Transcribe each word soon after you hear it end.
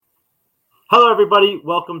Hello, everybody.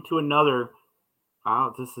 Welcome to another.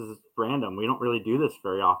 This is random. We don't really do this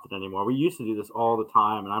very often anymore. We used to do this all the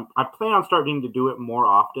time, and I plan on starting to do it more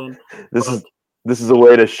often. This But is this is a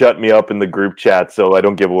way to shut me up in the group chat so I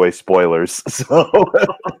don't give away spoilers. So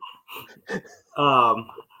um,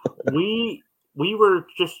 we were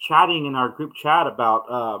just chatting in our group chat about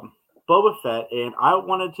Boba Fett, and I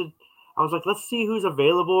wanted to. I was like, let's see who's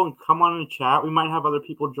available and come on and chat. We might have other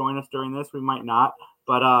people join us during this. We might not,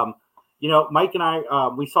 but Mike and I,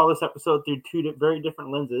 we saw this episode through very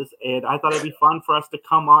different lenses, and I thought it'd be fun for us to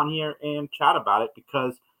come on here and chat about it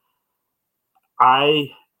because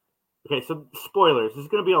I. Okay, so spoilers. There's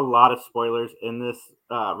going to be a lot of spoilers in this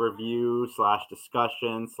review slash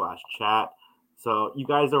discussion slash chat. So you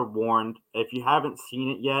guys are warned. If you haven't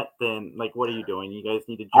seen it yet, then what are you doing? You guys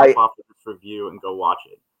need to jump I off of this review and go watch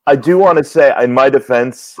it. I do want to say, in my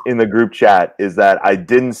defense in the group chat, is that I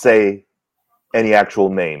didn't say any actual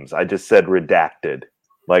names. I just said redacted.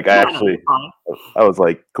 Like Yeah, no, you're fine. I was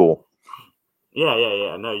like, cool.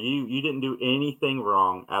 Yeah. No, you didn't do anything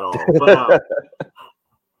wrong at all. But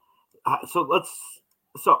so let's.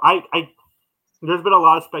 So I there's been a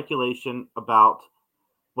lot of speculation about.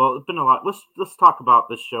 Well, it's been a lot. Let's talk about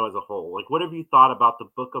this show as a whole. Like, what have you thought about the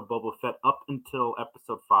Book of Boba Fett up until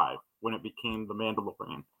episode 5 when it became the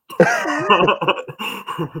Mandalorian?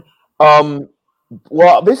 um,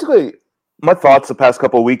 well, basically, my thoughts the past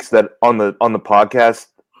couple of weeks that on the podcast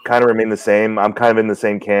kind of remain the same. I'm kind of in the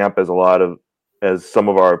same camp as some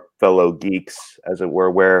of our fellow geeks, as it were,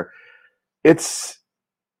 where it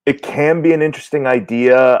can be an interesting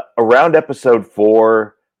idea. Around episode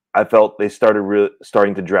 4, I felt they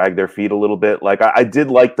starting to drag their feet a little bit. Like I did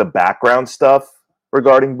like the background stuff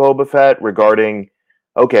regarding Boba Fett, regarding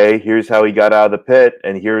okay, here's how he got out of the pit,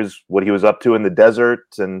 and here's what he was up to in the desert.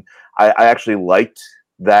 And I actually liked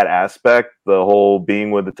that aspect, the whole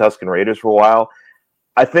being with the Tusken Raiders for a while.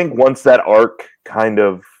 I think once that arc kind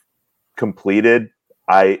of completed,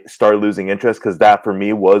 I started losing interest because that for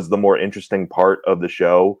me was the more interesting part of the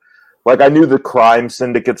show. Like I knew the crime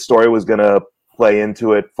syndicate story was going to play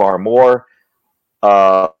into it far more.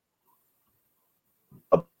 But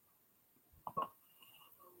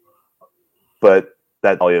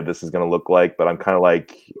that all of this is going to look like. But I'm kind of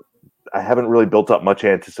like, I haven't really built up much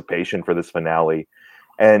anticipation for this finale,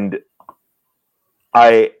 and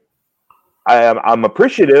I'm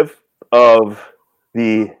appreciative of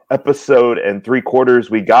the episode and 3/4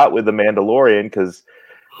 we got with the Mandalorian because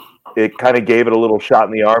it kind of gave it a little shot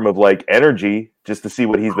in the arm of like energy just to see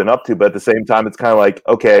what he's been up to. But at the same time, it's kind of like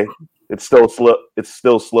okay, it's still slow. It's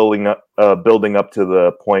still slowly building up to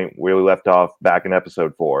the point where we left off back in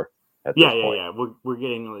episode 4. Yeah. We're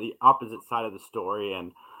getting the opposite side of the story,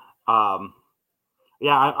 and I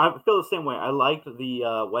feel the same way. I liked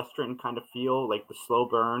the Western kind of feel, like the slow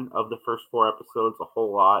burn of the first 4 episodes a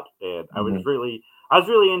whole lot, and I was really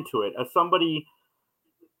into it. As somebody,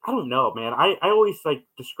 I don't know, man. I always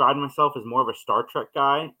describe myself as more of a Star Trek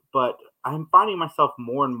guy, but I'm finding myself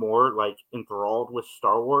more and more enthralled with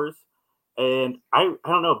Star Wars. And I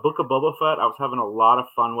don't know, Book of Boba Fett, I was having a lot of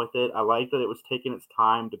fun with it. I liked that it was taking its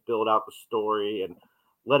time to build out the story and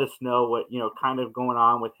let us know what, kind of going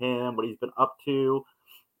on with him, what he's been up to.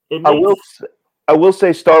 It I makes will I will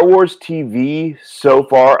say Star Wars TV so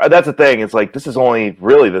far. That's the thing. It's like this is only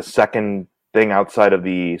really the second thing outside of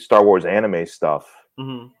the Star Wars anime stuff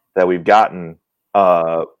that we've gotten.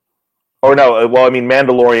 Or no, well, I mean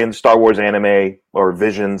Mandalorian, Star Wars anime, or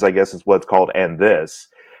Visions, I guess is what it's called, and this.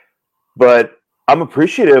 But I'm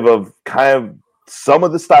appreciative of kind of some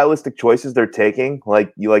of the stylistic choices they're taking,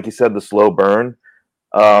 like you said, the slow burn.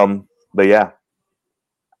 But yeah,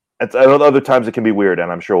 other times it can be weird,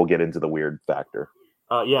 and I'm sure we'll get into the weird factor.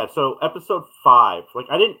 So episode 5,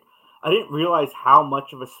 I didn't realize how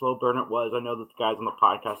much of a slow burn it was. I know that the guys on the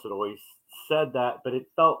podcast had always said that, but it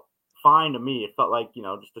felt fine to me. It felt like,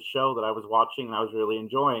 just a show that I was watching and I was really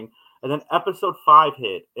enjoying. And then episode 5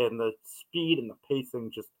 hit, and the speed and the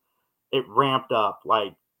pacing it ramped up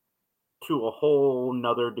to a whole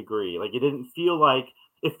nother degree. Like, it didn't feel like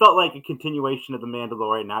it felt like a continuation of the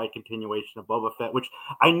Mandalorian, not a continuation of Boba Fett, which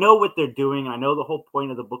I know what they're doing. I know the whole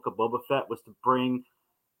point of the Book of Boba Fett was to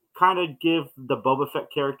kind of give the Boba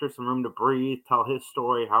Fett character some room to breathe, tell his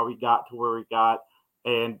story, how he got to where he got,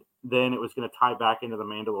 and then it was going to tie back into the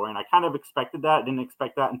Mandalorian. I kind of expected that. Didn't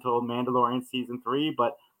expect that until Mandalorian season 3,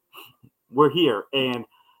 but we're here. And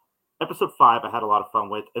episode 5 I had a lot of fun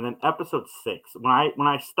with, and then episode 6, when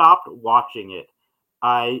I stopped watching it,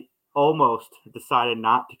 I almost decided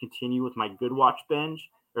not to continue with my Good Watch binge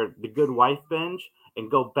or the Good Wife binge and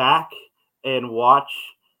go back and watch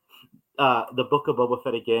the Book of Boba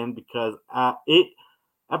Fett again because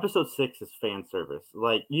Episode 6 is fan service.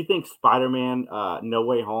 Like, you think Spider-Man No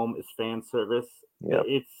Way Home is fan service? Yep.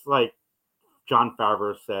 It's like Jon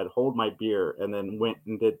Favreau said, hold my beer, and then went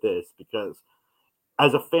and did this, because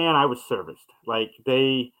as a fan, I was serviced. Like,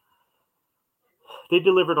 they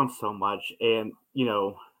delivered on so much. And,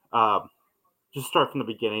 just start from the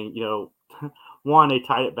beginning, one, they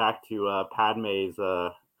tied it back to Padme's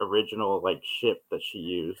original like ship that she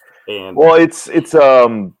used. And Well, it's a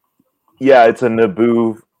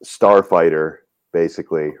Naboo starfighter,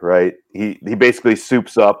 basically, right? He basically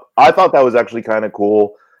soups up. I thought that was actually kind of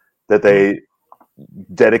cool that they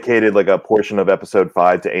dedicated like a portion of episode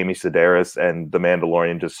 5 to Amy Sedaris and the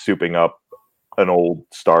Mandalorian just souping up an old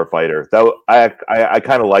starfighter. That I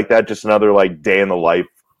kind of like that. Just another like day in the life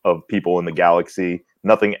of people in the galaxy.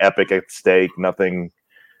 Nothing epic at stake. Nothing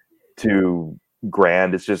too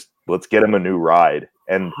grand. It's just, let's get him a new ride.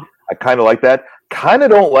 And I kind of like that. Kind of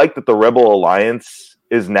don't like that the Rebel Alliance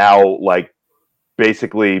is now like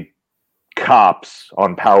basically cops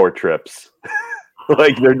on power trips.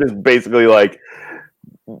 Like they're just basically like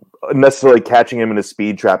necessarily catching him in a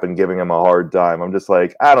speed trap and giving him a hard time. I'm just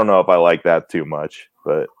like, I don't know if I like that too much,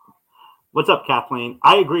 but what's up, Kathleen?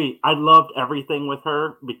 I agree. I loved everything with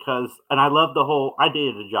her and I loved I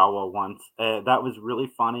dated a Jawa once. That was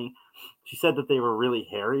really funny. She said that they were really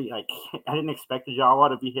hairy. Like, I didn't expect a Jawa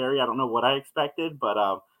to be hairy. I don't know what I expected, but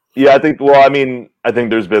yeah, I think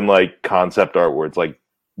there's been like concept art where it's like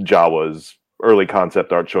Jawas, early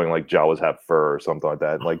concept art showing like Jawas have fur or something like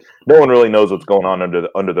that. Like no one really knows what's going on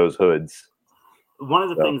under those hoods. One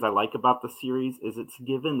of the things I like about the series is it's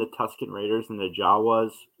given the Tusken Raiders and the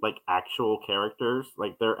Jawas like actual characters.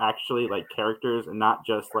 Like they're actually like characters and not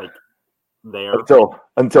just like there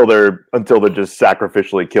until they're just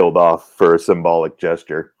sacrificially killed off for a symbolic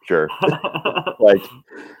gesture. Sure.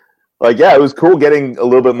 like yeah, it was cool getting a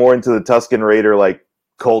little bit more into the Tusken Raider like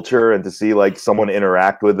culture and to see like someone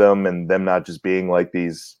interact with them and them not just being like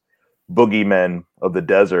these boogeymen of the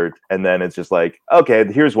desert. And then it's just like, okay,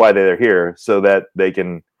 here's why they're here, so that they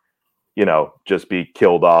can, just be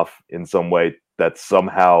killed off in some way that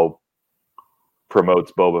somehow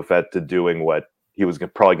promotes Boba Fett to doing what he was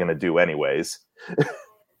probably going to do anyways.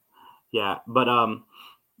 Yeah, but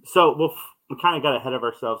so we kind of got ahead of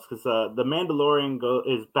ourselves because the Mandalorian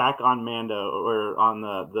is back on Mando, or on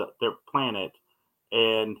their planet,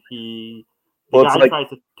 and the guy tries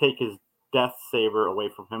to take his death saber away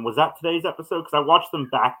from him. Was that today's episode? Because I watched them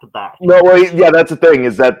back to back. No, well, yeah, that's the thing,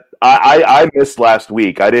 is that I missed last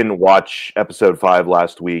week. I didn't watch episode 5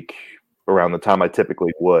 last week around the time I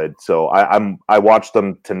typically would, so I watched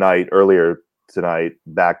them earlier tonight,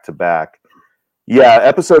 back to back. Yeah,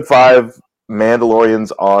 episode 5,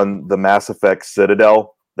 Mandalorians on the Mass Effect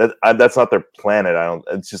Citadel. That's not their planet.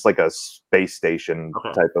 It's just like a space station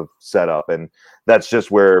type of setup, and that's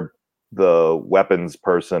just where the weapons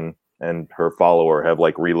person and her follower have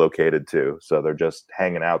like relocated to. So they're just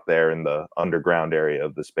hanging out there in the underground area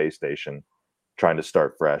of the space station, trying to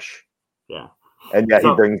start fresh. Yeah. And yeah,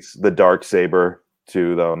 he brings the Darksaber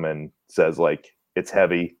to them and says like, it's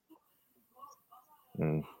heavy.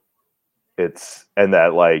 And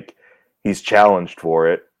that like he's challenged for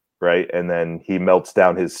it, right? And then he melts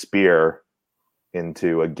down his spear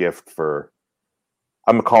into a gift for,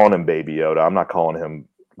 I'm calling him Baby Yoda. I'm not calling him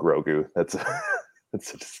Grogu. That's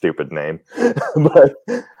such a stupid name. But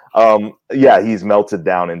yeah, he's melted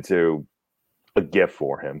down into a gift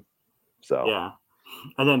for him. So yeah.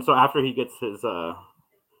 And then so after he gets his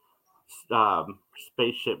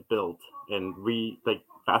spaceship built and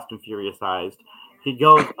Fast and Furious-ized, he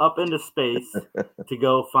goes up into space to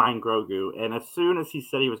go find Grogu. And as soon as he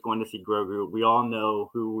said he was going to see Grogu, we all know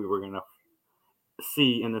who we were going to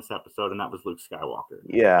see in this episode, and that was Luke Skywalker.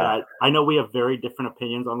 Yeah. I know we have very different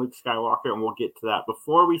opinions on Luke Skywalker, and we'll get to that.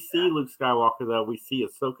 Before we see Luke Skywalker, though, we see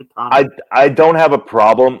Ahsoka Tano. I don't have a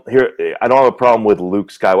problem here. I don't have a problem with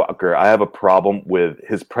Luke Skywalker. I have a problem with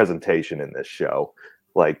his presentation in this show.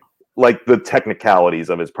 Like the technicalities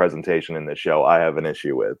of his presentation in this show, I have an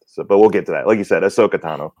issue with. So, but we'll get to that. Like you said, Ahsoka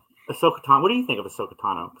Tano. Ahsoka Tano. What do you think of Ahsoka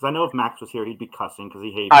Tano? Because I know if Max was here, he'd be cussing because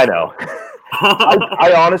he hates. I know.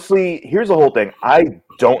 I honestly, here's the whole thing. I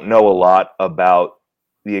don't know a lot about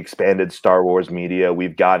the expanded Star Wars media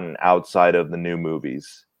we've gotten outside of the new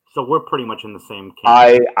movies. So we're pretty much in the same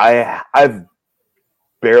camp. I've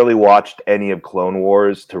barely watched any of Clone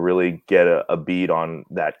Wars to really get a beat on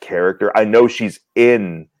that character. I know she's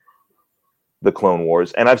in the Clone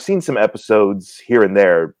Wars, and I've seen some episodes here and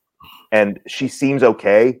there, and she seems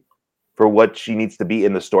okay for what she needs to be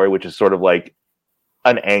in the story, which is sort of like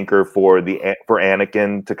an anchor for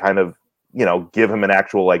Anakin to kind of, give him an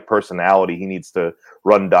actual like personality. He needs to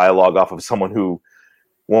run dialogue off of someone who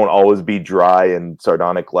won't always be dry and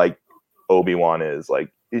sardonic like Obi-Wan is. Like,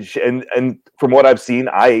 and from what I've seen,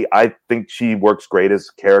 I think she works great as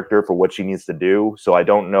a character for what she needs to do. So I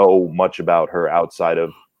don't know much about her outside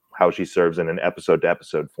of how she serves in an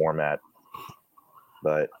episode-to-episode format.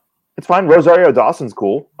 But it's fine. Rosario Dawson's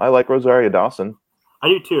cool. I like Rosario Dawson. I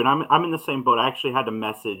do too, and I'm in the same boat. I actually had to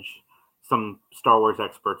message some Star Wars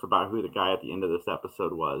experts about who the guy at the end of this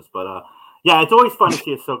episode was. But yeah, it's always fun to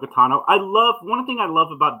see Ahsoka Tano. One thing I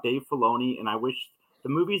love about Dave Filoni, and I wish the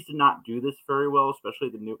movies did not do this very well, especially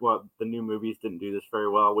the new movies didn't do this very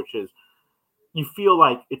well, which is you feel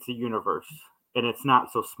like it's a universe and it's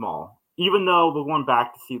not so small. Even though we're going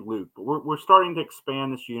back to see Luke, but we're starting to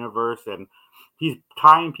expand this universe, and he's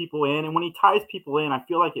tying people in. And when he ties people in, I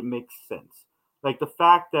feel like it makes sense. Like the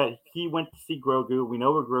fact that he went to see Grogu, we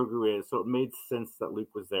know where Grogu is, so it made sense that Luke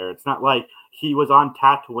was there. It's not like he was on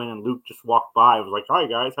Tatooine and Luke just walked by. It was like, "Hi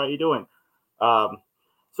guys, how you doing?"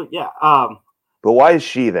 So yeah. But why is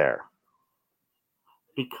she there?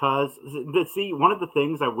 Because see, one of the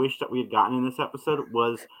things I wish that we had gotten in this episode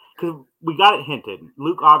was because we got it hinted.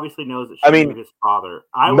 Luke obviously knows that she knew his father.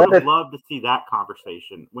 I would have loved to see that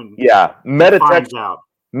conversation when finds out.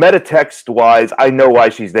 Metatext wise, I know why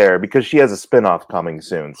she's there because she has a spinoff coming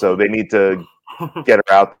soon. So they need to get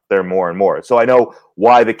her out there more and more. So I know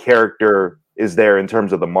why the character is there in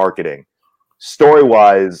terms of the marketing. Story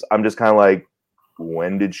wise, I'm just kind of like,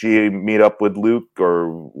 when did she meet up with Luke?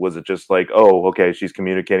 Or was it just like, oh, okay, she's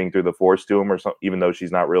communicating through the Force to him or something, even though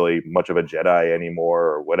she's not really much of a Jedi anymore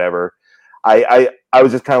or whatever. I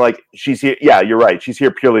was just kind of like, she's here. Yeah, you're right. She's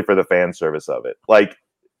here purely for the fan service of it. Like,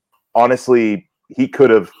 honestly,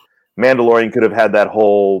 Mandalorian could have had that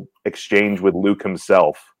whole exchange with Luke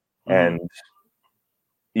himself, and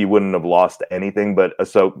he wouldn't have lost anything. But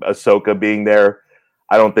Ahsoka being there,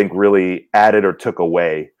 I don't think really added or took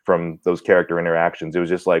away from those character interactions. It was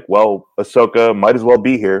just like, well, Ahsoka might as well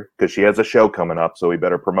be here because she has a show coming up, so we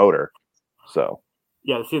better promote her. So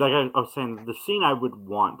yeah, see, like I was saying, the scene I would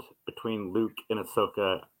want between Luke and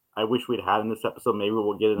Ahsoka, I wish we'd had in this episode. Maybe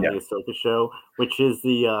we'll get into the Ahsoka show, which is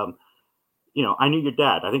the I knew your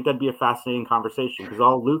dad. I think that'd be a fascinating conversation because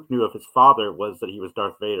all Luke knew of his father was that he was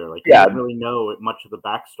Darth Vader. Like, he didn't really know much of the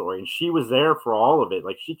backstory, and she was there for all of it.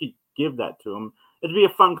 Like, she could give that to him. It'd be a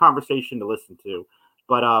fun conversation to listen to.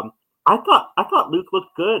 But I thought Luke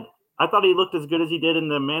looked good. I thought he looked as good as he did in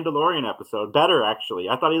the Mandalorian episode. Better, actually.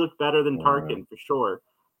 I thought he looked better than Tarkin for sure.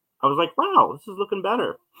 I was like, wow, this is looking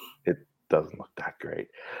better. It doesn't look that great.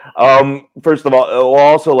 First of all,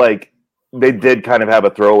 also like, they did kind of have a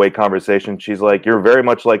throwaway conversation. She's like, "You're very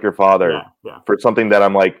much like your father." Yeah. For something that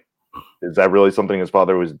I'm like, is that really something his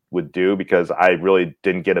father would do? Because I really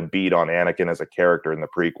didn't get a beat on Anakin as a character in the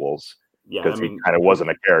prequels. Yeah, because he kind of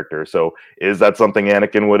wasn't a character. So is that something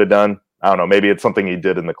Anakin would have done? I don't know. Maybe it's something he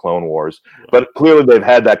did in the Clone Wars. Yeah. But clearly they've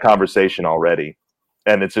had that conversation already.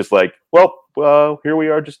 And it's just like, well, here we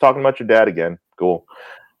are just talking about your dad again. Cool.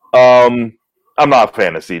 I'm not a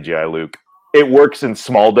fan of CGI Luke. It works in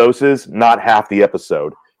small doses, not half the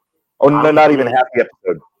episode. Oh, no, not even half the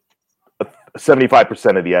episode.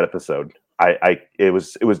 75% of the episode. It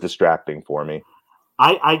was distracting for me.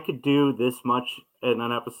 I could do this much in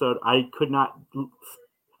an episode. I could not.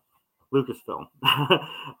 Lucasfilm.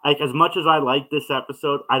 Like, as much as I like this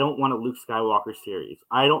episode, I don't want a Luke Skywalker series.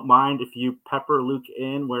 I don't mind if you pepper Luke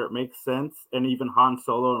in where it makes sense, and even Han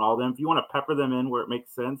Solo and all them. If you want to pepper them in where it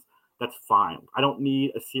makes sense, that's fine. I don't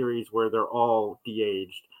need a series where they're all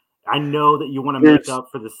de-aged. I know that you want to make up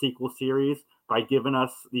for the sequel series by giving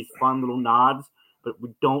us these fun little nods, but we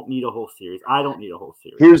don't need a whole series. I don't need a whole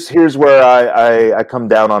series. Here's where I come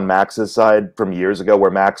down on Max's side from years ago, where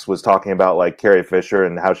Max was talking about like Carrie Fisher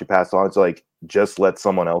and how she passed on. It's like, just let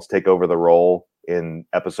someone else take over the role in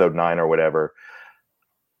episode 9 or whatever.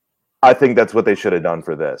 I think that's what they should have done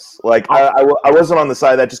for this. Like, I wasn't on the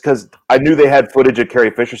side of that just because I knew they had footage of Carrie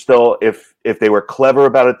Fisher still. If they were clever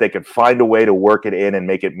about it, they could find a way to work it in and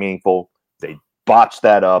make it meaningful. They botched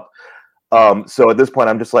that up. So at this point,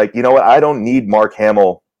 I'm just like, you know what? I don't need Mark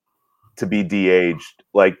Hamill to be de-aged.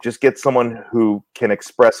 Like, just get someone who can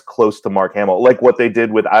express close to Mark Hamill. Like what they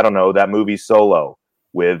did with, I don't know, that movie Solo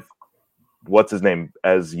with, what's his name,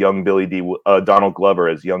 as young Billy D, Donald Glover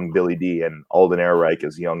as young Billy D, and Alden Ehrenreich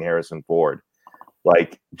as young Harrison Ford.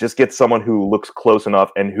 Like, just get someone who looks close enough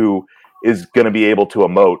and who is going to be able to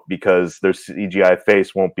emote, because their CGI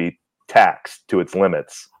face won't be taxed to its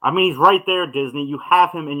limits. I mean, he's right there, Disney. You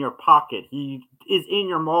have him in your pocket. He is in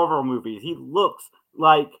your Marvel movies. He looks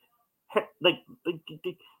like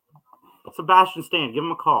Sebastian Stan. Give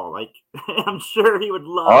him a call. Like, I'm sure he would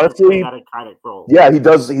love, honestly, that kind of role. Yeah, he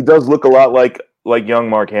does. He does look a lot like like young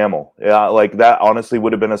Mark Hamill. Yeah, like that honestly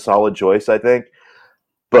would have been a solid choice, I think.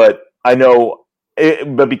 But I know,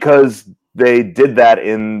 but because they did that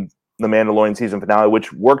in the Mandalorian season finale,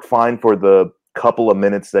 which worked fine for the couple of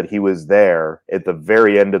minutes that he was there at the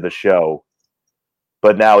very end of the show.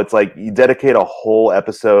 But now it's like you dedicate a whole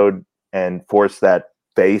episode and force that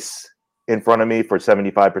face in front of me for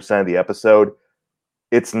 75% of the episode.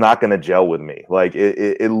 It's not going to gel with me. Like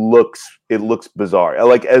it looks bizarre.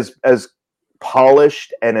 Like as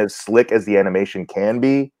polished and as slick as the animation can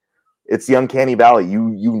be, it's the uncanny valley.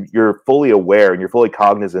 You're fully aware and you're fully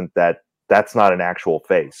cognizant that that's not an actual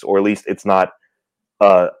face, or at least it's not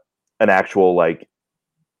an actual like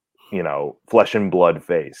flesh and blood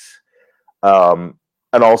face. And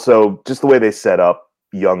also just the way they set up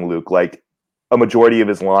young Luke, like a majority of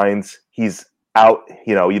his lines, he's out.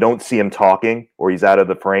 You don't see him talking, or he's out of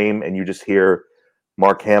the frame, and you just hear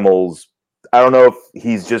Mark Hamill's. I don't know if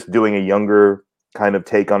he's just doing a younger kind of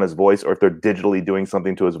take on his voice, or if they're digitally doing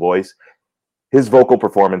something to his voice. His vocal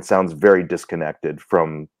performance sounds very disconnected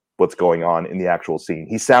from what's going on in the actual scene.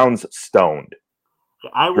 He sounds stoned.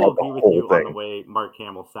 I will agree with you on the way Mark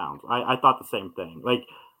Hamill sounds. I thought the same thing. Like,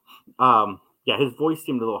 yeah, his voice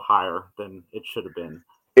seemed a little higher than it should have been.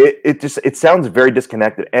 It sounds very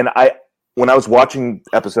disconnected. And when I was watching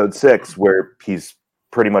episode 6, where he's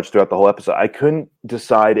pretty much throughout the whole episode, I couldn't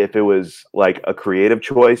decide if it was like a creative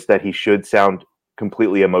choice that he should sound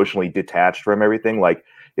completely emotionally detached from everything. Like,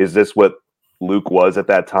 is this what Luke was at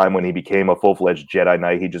that time when he became a full-fledged Jedi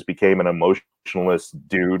Knight? He just became an emotionless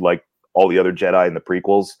dude like all the other Jedi in the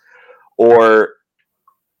prequels? Or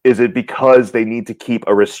is it because they need to keep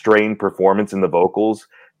a restrained performance in the vocals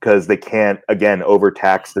because they can't, again,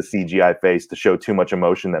 overtax the CGI face to show too much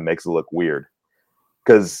emotion that makes it look weird?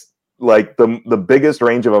 Because like the biggest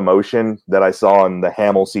range of emotion that I saw in the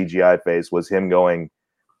Hamill CGI face was him going,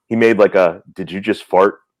 he made like a "did you just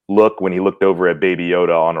fart" look when he looked over at Baby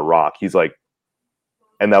Yoda on a rock. He's like,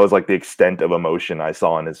 and that was like the extent of emotion I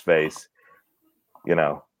saw in his face.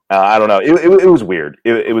 I don't know. It was weird.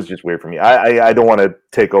 It was just weird for me. I don't want to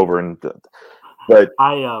take over, but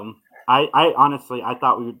I honestly, I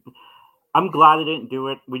thought we would. I'm glad they didn't do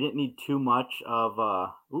it. We didn't need too much of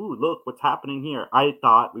ooh, look what's happening here. I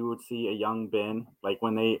thought we would see a young Ben. Like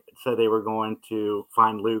when they said they were going to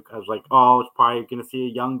find Luke, I was like, oh, it's probably going to see a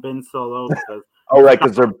young Ben Solo because oh right,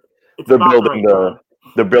 because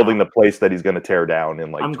they're building the place that he's going to tear down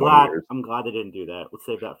in like 20 years. I'm glad they didn't do that. We'll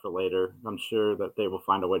save that for later. I'm sure that they will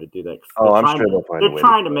find a way to do that. I'm sure they'll find a way. They're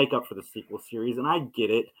trying to make up for the sequel series, and I get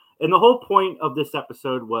it. And the whole point of this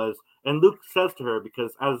episode was, and Luke says to her,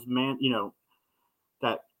 because as man,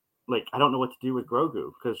 that like I don't know what to do with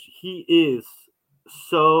Grogu because he is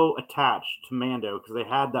so attached to Mando because they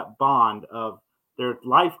had that bond of their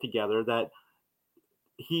life together that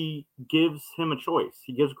he gives him a choice.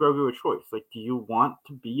 He gives Grogu a choice. Like, do you want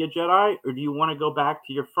to be a Jedi or do you want to go back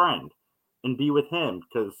to your friend and be with him?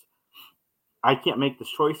 Because I can't make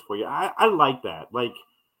this choice for you. I like that. Like,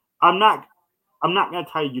 I'm not going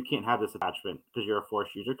to tell you can't have this attachment because you're a Force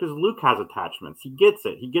user. Because Luke has attachments. He gets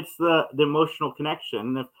it. He gets the emotional connection.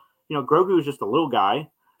 And if Grogu is just a little guy.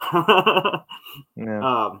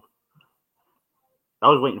 Yeah. I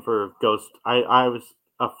was waiting for Ghost. I was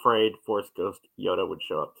afraid Force Ghost Yoda would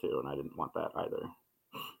show up too, and I didn't want that either.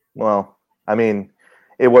 Well, I mean,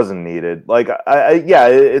 it wasn't needed. Like, yeah,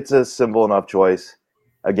 it's a simple enough choice.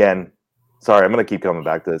 Again, sorry, I'm going to keep coming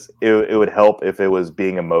back to this. It would help if it was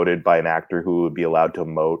being emoted by an actor who would be allowed to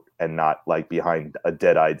emote and not like behind a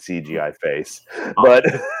dead-eyed CGI face. But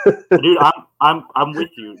dude, I'm with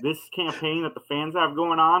you. This campaign that the fans have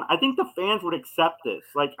going on, I think the fans would accept this.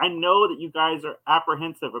 Like, I know that you guys are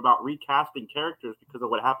apprehensive about recasting characters because of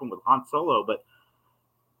what happened with Han Solo, but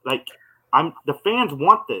like, the fans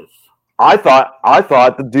want this. I thought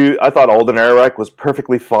Alden Ehrenreich was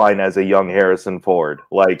perfectly fine as a young Harrison Ford.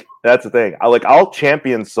 Like, that's the thing. I'll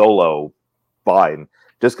champion Solo fine.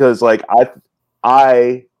 Just because like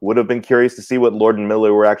I would have been curious to see what Lord and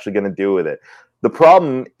Miller were actually going to do with it. The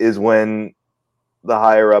problem is when the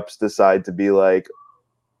higher ups decide to be like,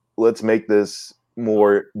 let's make this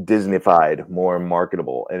more Disney-fied, more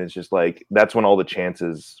marketable. And it's just like that's when all the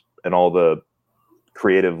chances and all the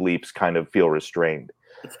creative leaps kind of feel restrained.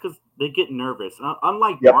 It's because they get nervous.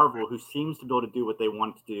 Unlike Marvel, who seems to be able to do what they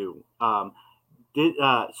want to do,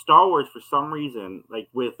 Star Wars, for some reason, like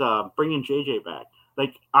with bringing JJ back,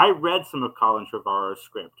 like I read some of Colin Trevorrow's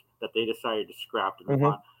script that they decided to scrap and move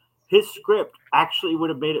on. His script actually would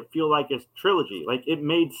have made it feel like a trilogy. Like, it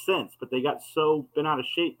made sense, but they got so bent out of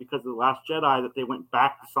shape because of The Last Jedi that they went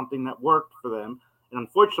back to something that worked for them. And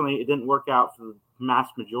unfortunately, it didn't work out for the mass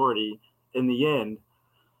majority in the end.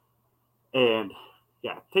 And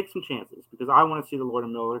yeah, take some chances because I want to see the Lord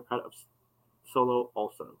and Miller cut of Solo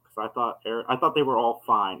also because I thought they were all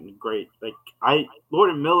fine and great. Like Lord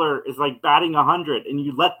and Miller is like batting 100 and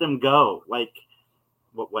you let them go. Like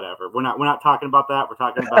whatever. We're not talking about that. We're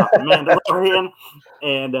talking about the Mandalorian.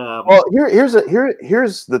 And well, here's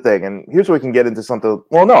the thing, and here's where we can get into something.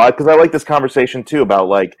 Well, no, because I like this conversation too about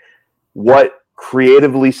like what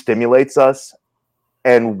creatively stimulates us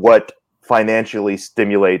and what financially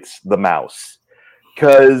stimulates the mouse.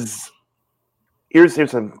 Because here's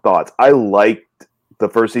some thoughts. I liked the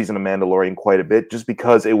first season of Mandalorian quite a bit, just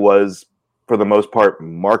because it was, for the most part,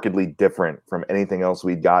 markedly different from anything else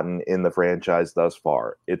we'd gotten in the franchise thus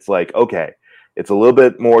far. It's like, okay, it's a little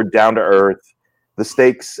bit more down to earth. The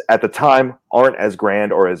stakes at the time aren't as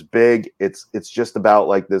grand or as big. It's just about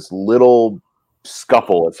like this little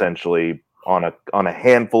scuffle essentially on a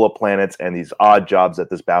handful of planets and these odd jobs that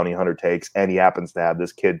this bounty hunter takes, and he happens to have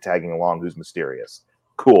this kid tagging along who's mysterious.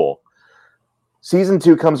 Cool. Season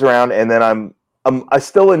 2 comes around, and then I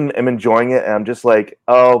still am enjoying it, and I'm just like,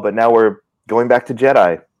 oh, but now we're going back to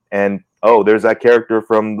Jedi, and oh, there's that character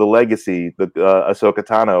from the Legacy, the Ahsoka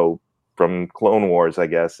Tano from Clone Wars, I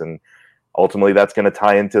guess, and ultimately that's going to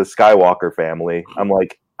tie into the Skywalker family. I'm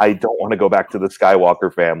like, I don't want to go back to the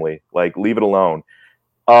Skywalker family. Like, leave it alone.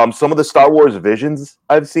 Some of the Star Wars Visions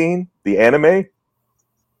I've seen, the anime,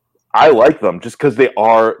 I like them just because they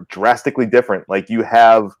are drastically different. Like, you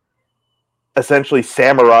have essentially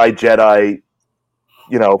samurai Jedi,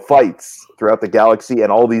 fights throughout the galaxy,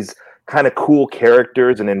 and all these kind of cool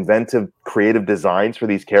characters and inventive, creative designs for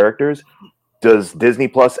these characters. Does Disney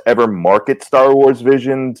Plus ever market Star Wars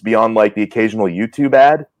Visions beyond like the occasional YouTube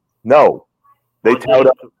ad? No, they tout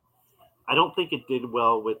up. I don't think it did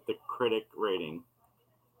well with the critic rating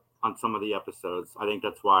on some of the episodes. I think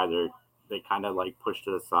that's why they kind of like pushed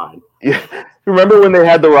to the side. Yeah. Remember when they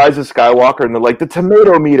had the Rise of Skywalker and they're like, the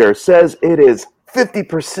tomato meter says it is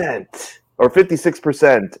 50% or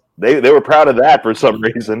 56%. They were proud of that for some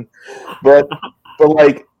reason. But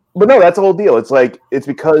no, that's the whole deal. It's like, it's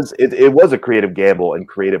because it was a creative gamble and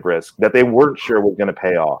creative risk that they weren't sure was going to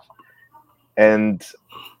pay off. And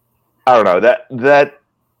I don't know, that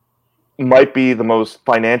might be the most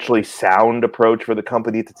financially sound approach for the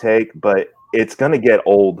company to take, but it's going to get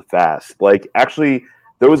old fast. Like, actually,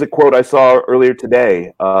 there was a quote I saw earlier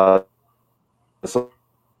today.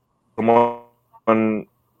 Someone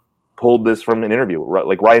pulled this from an interview.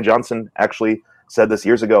 Like, Rian Johnson actually said this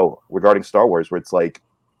years ago regarding Star Wars, where it's like,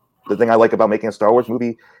 the thing I like about making a Star Wars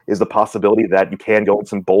movie is the possibility that you can go in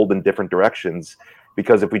some bold and different directions.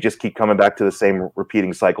 Because if we just keep coming back to the same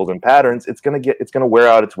repeating cycles and patterns, it's gonna wear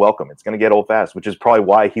out its welcome. It's gonna get old fast, which is probably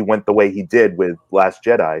why he went the way he did with Last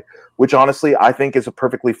Jedi, which honestly I think is a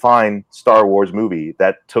perfectly fine Star Wars movie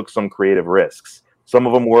that took some creative risks. Some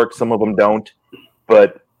of them work, some of them don't.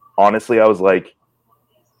 But honestly, I was like,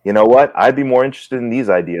 you know what? I'd be more interested in these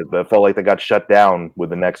ideas, but it felt like they got shut down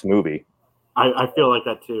with the next movie. I feel like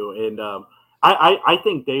that too, and I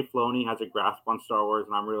think Dave Filoni has a grasp on Star Wars,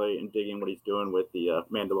 and I'm really digging what he's doing with the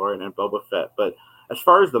Mandalorian and Boba Fett. But as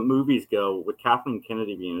far as the movies go, with Kathleen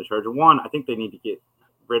Kennedy being in charge, one, I think they need to get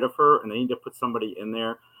rid of her, and they need to put somebody in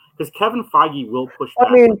there because Kevin Feige will push back.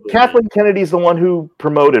 I mean, Kathleen Kennedy's the one who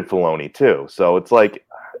promoted Filoni too, so it's like,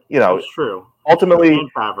 it's true. Ultimately,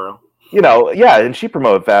 and Favreau. Yeah, and she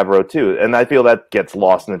promoted Favreau too, and I feel that gets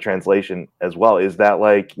lost in the translation as well. Is that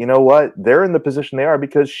like, you know what? They're in the position they are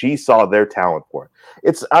because she saw their talent for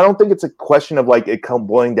it. I don't think it's a question of like it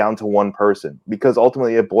boiling down to one person, because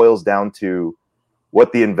ultimately it boils down to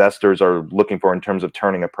what the investors are looking for in terms of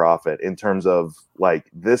turning a profit, in terms of like,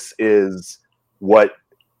 this is what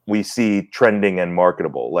we see trending and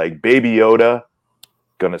marketable. Like, Baby Yoda,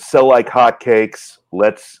 gonna sell like hotcakes.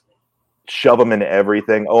 Let's shove them into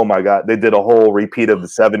everything. Oh my god, they did a whole repeat of the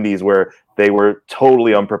 70s where they were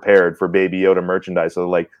totally unprepared for Baby Yoda merchandise. So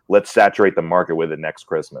like, let's saturate the market with it next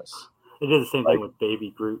Christmas. They did the same thing with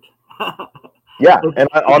Baby Groot. Yeah, and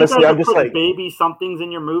honestly, I'm just like, baby somethings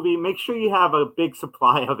in your movie, make sure you have a big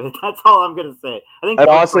supply of it. That's all I'm gonna say. I think. And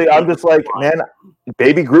honestly, I'm just like, man,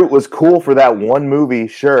 Baby Groot was cool for that one movie.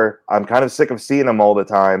 Sure, I'm kind of sick of seeing him all the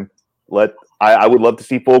time. I would love to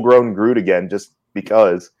see full-grown Groot again, just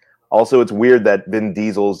because. Also, it's weird that Vin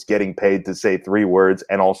Diesel's getting paid to say 3 words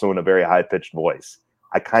and also in a very high-pitched voice.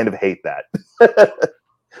 I kind of hate that.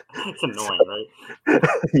 It's annoying, right?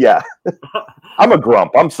 Yeah. I'm a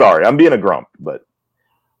grump. I'm sorry. I'm being a grump, but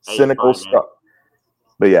cynical stuff. Man.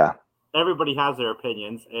 But yeah. Everybody has their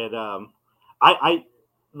opinions, and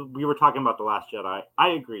we were talking about The Last Jedi. I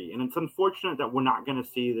agree, and it's unfortunate that we're not going to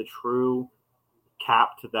see the true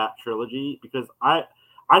cap to that trilogy, because I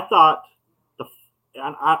thought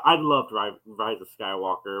and I loved Rise of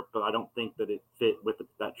Skywalker, but I don't think that it fit with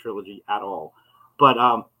that trilogy at all. But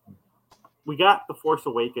we got The Force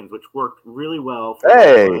Awakens, which worked really well for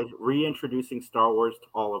reintroducing Star Wars to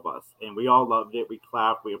all of us, and we all loved it. We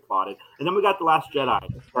clapped, we applauded, and then we got The Last Jedi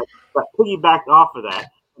that piggybacked off of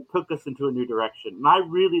that and took us into a new direction. And I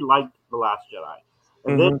really liked The Last Jedi,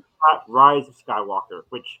 and then got Rise of Skywalker,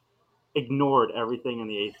 which ignored everything in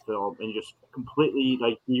the 8th film and just completely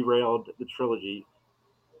derailed the trilogy.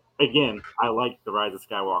 Again, I like The Rise of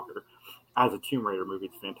Skywalker. As a Tomb Raider movie,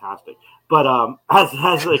 it's fantastic. But as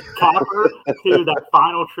a capper to that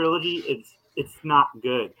final trilogy, it's not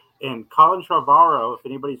good. And Colin Trevorrow, if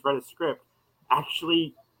anybody's read his script,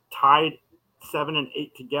 actually tied 7 and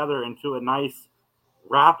 8 together into a nice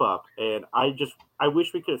wrap up. And I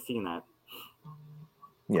wish we could have seen that.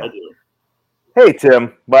 Yeah. I do. Hey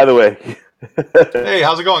Tim, by the way. Hey,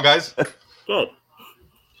 how's it going, guys? Good.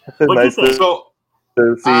 Nice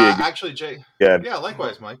to see you. Actually, Jay. Yeah,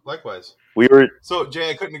 likewise, Mike. Likewise. So,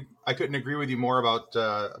 Jay, I couldn't agree with you more about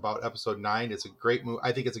Episode 9. It's a great movie.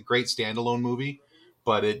 I think it's a great standalone movie,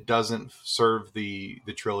 but it doesn't serve the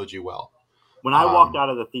trilogy well. When I walked out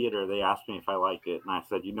of the theater, they asked me if I liked it, and I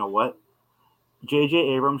said, you know what? J.J.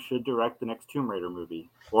 Abrams should direct the next Tomb Raider movie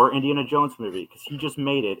or Indiana Jones movie because he just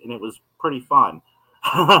made it, and it was pretty fun.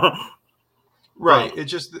 Right. It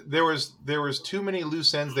just there was too many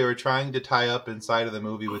loose ends they were trying to tie up inside of the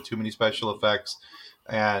movie with too many special effects,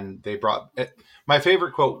 and they brought my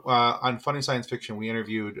favorite quote on Funny Science Fiction. We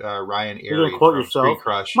interviewed Ryan Airy from Screen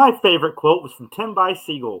Crush. My favorite quote was from Tim by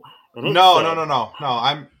Siegel. And no.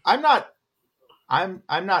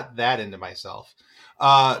 I'm not that into myself.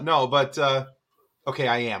 No, but okay,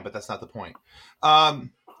 I am, but that's not the point.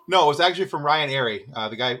 No, it was actually from Ryan Airy,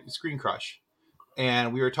 the guy Screen Crush.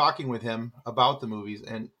 And we were talking with him about the movies,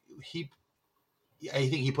 and I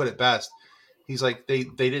think he put it best. He's like, they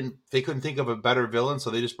couldn't think of a better villain, so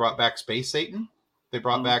they just brought back Space Satan. They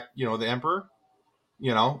brought back, the Emperor.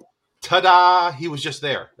 Ta-da! He was just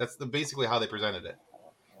there. That's basically how they presented it.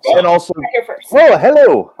 So, and also,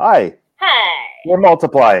 hello, hi. We're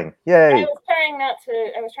multiplying. Yay! I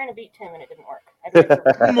was trying to beat Tim, and it didn't work. I think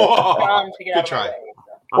to get Good try.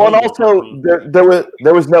 Well, and also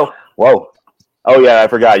there was no. Whoa. Oh yeah, I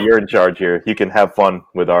forgot. You're in charge here. You can have fun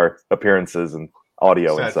with our appearances and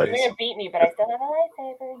audio and such. You're gonna beat me, but I still have a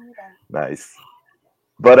lightsaber. Nice.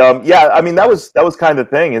 But yeah, I mean that was kind of the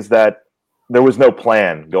thing is that there was no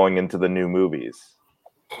plan going into the new movies.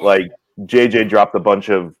 Like JJ dropped a bunch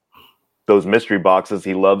of those mystery boxes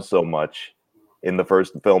he loves so much in the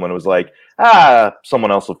first film, and it was like, someone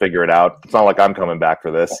else will figure it out. It's not like I'm coming back for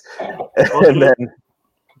this. And then.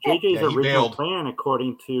 JJ's original plan,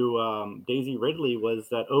 according to Daisy Ridley, was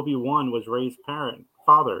that Obi-Wan was Rey's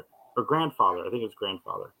father or grandfather. I think it was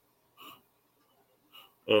grandfather.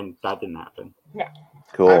 And that didn't happen. Yeah.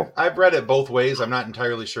 Cool. I've read it both ways. I'm not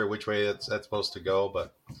entirely sure which way that's supposed to go,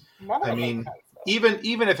 but I mean, even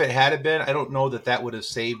if it had been, I don't know that would have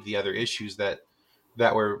saved the other issues that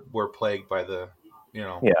were plagued by the,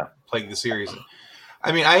 plagued the series.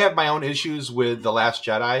 I mean, I have my own issues with The Last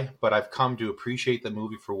Jedi, but I've come to appreciate the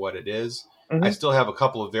movie for what it is. Mm-hmm. I still have a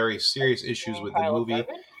couple of very serious issues with the movie.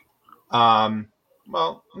 I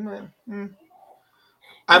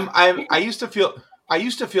used to feel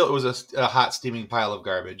it was a hot steaming pile of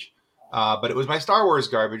garbage, but it was my Star Wars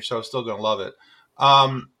garbage, so I was still going to love it.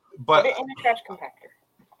 But in the trash compactor.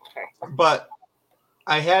 Sorry. But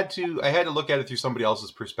I had to look at it through somebody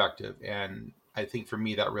else's perspective, and I think for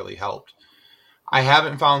me that really helped. I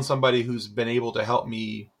haven't found somebody who's been able to help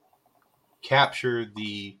me capture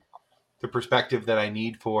the perspective that I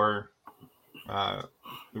need for The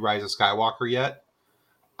Rise of Skywalker yet.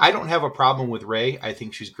 I don't have a problem with Rey. I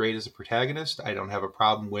think she's great as a protagonist. I don't have a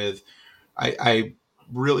problem with. I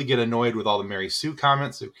really get annoyed with all the Mary Sue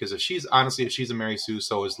comments because if she's a Mary Sue,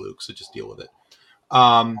 so is Luke. So just deal with it.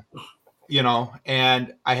 And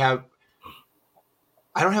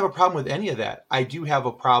I don't have a problem with any of that. I do have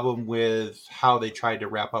a problem with how they tried to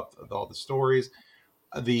wrap up all the stories.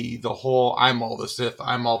 The whole I'm all the Sith,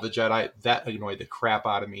 I'm all the Jedi, that annoyed the crap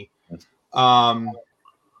out of me. I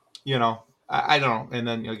don't know. And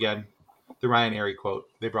then again, the Ryan Airy quote,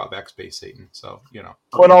 they brought back Space Satan. So,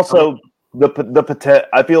 Well, and also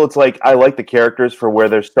I feel it's like I like the characters for where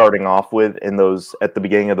they're starting off with in those at the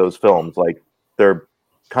beginning of those films. Like they're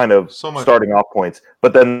kind of starting off points,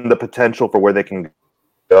 but then the potential for where they can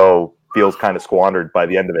go feels kind of squandered by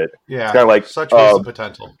the end of it. Yeah, it's kind of like such was the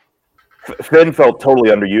potential. Finn felt totally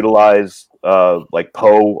underutilized. Like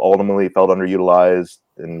Poe ultimately felt underutilized,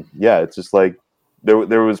 and yeah, it's just like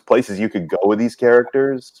there was places you could go with these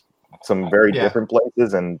characters, some very different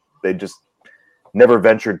places, and they just never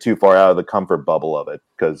ventured too far out of the comfort bubble of it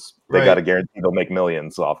because they Right. got to guarantee they'll make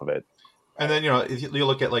millions off of it. And then, if you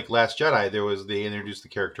look at like Last Jedi, they introduced the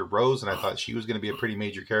character Rose, and I thought she was going to be a pretty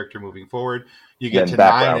major character moving forward. You get Then to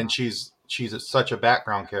background. 9, and she's such a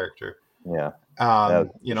background character. Yeah.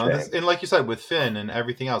 And like you said, with Finn and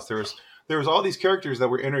everything else, there was all these characters that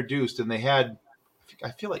were introduced, and they had.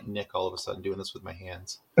 I feel like Nick all of a sudden doing this with my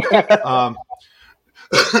hands.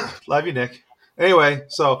 Love you, Nick. Anyway,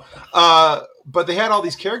 so but they had all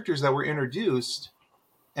these characters that were introduced,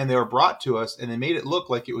 and they were brought to us, and they made it look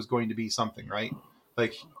like it was going to be something, right?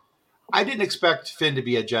 Like, I didn't expect Finn to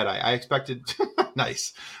be a Jedi. I expected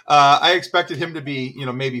nice. I expected him to be,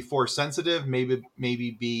 maybe Force sensitive, maybe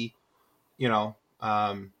be, have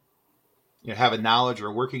a knowledge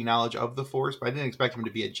or working knowledge of the Force, but I didn't expect him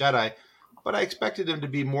to be a Jedi. But I expected him to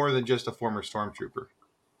be more than just a former stormtrooper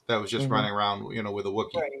that was just running around, with a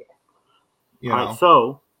Wookiee. Right. All right,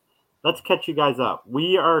 so let's catch you guys up.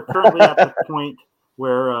 We are currently at the point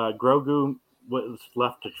where Grogu was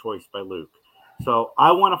left to choice by Luke. So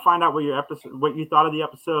I want to find out what you thought of the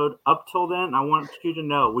episode. Up till then, I want you to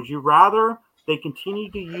know: would you rather they continue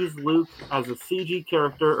to use Luke as a CG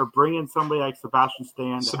character, or bring in somebody like Sebastian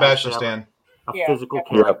Stan? Sebastian Stan, a physical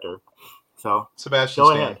character. So Sebastian go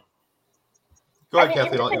Stan. ahead. Go ahead, I mean,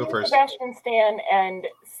 Kathy. I'll let you go first. Sebastian Stan and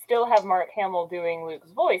still have Mark Hamill doing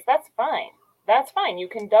Luke's voice. That's fine. That's fine. You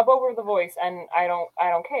can dub over the voice, and I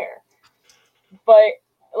don't care. But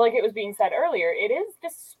like it was being said earlier, it is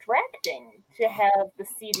distracting to have the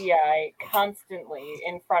CGI constantly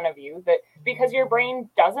in front of you, because your brain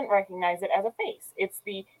doesn't recognize it as a face. It's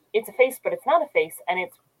a face, but it's not a face, and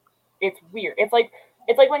it's weird. It's like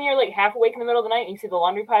when you're like half awake in the middle of the night and you see the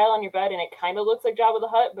laundry pile on your bed and it kind of looks like Jabba the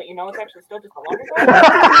Hutt, but it's actually still just a laundry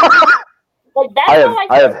pile. Like that's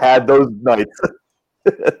I have had those nights.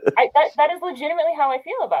 that is legitimately how I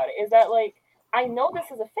feel about it. Is that like, I know this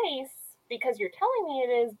is a face because you're telling me it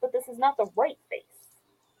is, but this is not the right face.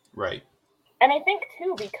 Right. And I think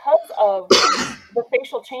too, because of the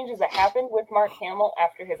facial changes that happened with Mark Hamill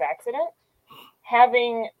after his accident,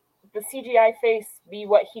 having the CGI face be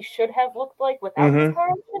what he should have looked like without his car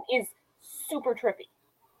accident is super trippy.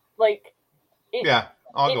 Like,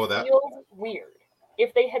 I'll go with that. It feels weird.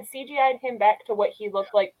 If they had CGI'd him back to what he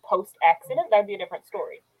looked like post-accident, that'd be a different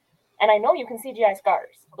story. And I know you can CGI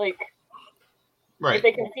scars. Like, right. If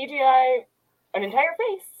they can CGI an entire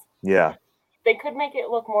face, they could make it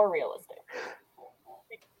look more realistic.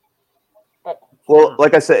 But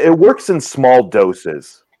like I said, it works in small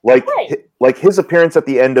doses. Like his appearance at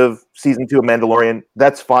the end of season 2 of Mandalorian,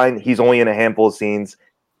 that's fine. He's only in a handful of scenes,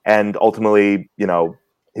 and ultimately,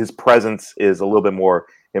 his presence is a little bit more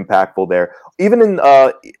impactful there. Even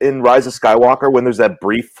in Rise of Skywalker, when there's that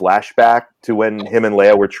brief flashback to when him and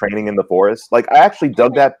Leia were training in the forest, like I actually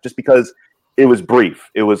dug that just because it was brief.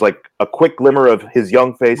 It was like a quick glimmer of his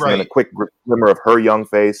young face and then a quick glimmer of her young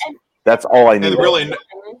face. That's all I needed.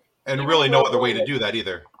 And really no other way to do that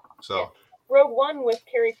either. So Rogue One with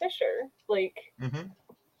Carrie Fisher, like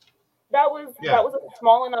that was a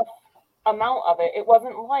small enough amount of it. It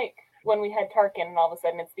wasn't like when we had Tarkin and all of a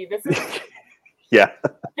sudden it's this is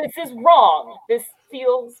this is wrong. This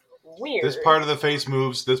feels weird. This part of the face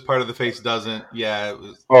moves. This part of the face doesn't. Yeah, it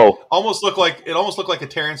was almost looked like a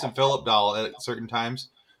Terrence and Phillip doll at certain times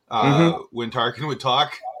when Tarkin would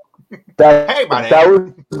talk. That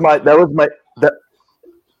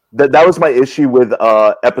was my issue with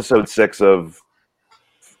episode 6 of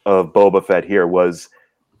Boba Fett. Here was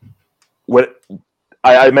what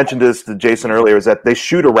I mentioned this to Jason earlier, is that they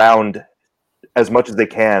shoot around as much as they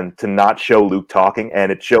can to not show Luke talking, and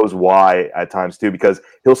it shows why at times too, because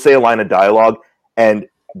he'll say a line of dialogue and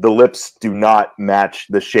the lips do not match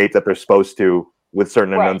the shape that they're supposed to with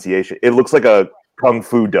certain enunciation. It looks like a kung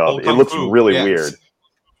fu dub. It looks really weird.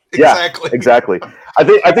 Exactly. Yeah, exactly. I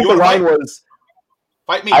think the line was,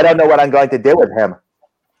 "Fight me. I don't know what I'm going to do with him."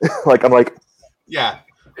 I'm like, yeah.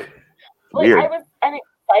 Weird. I'm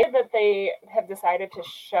excited that they have decided to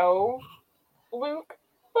show Luke.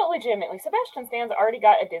 But legitimately, Sebastian Stan's already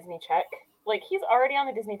got a Disney check. Like, he's already on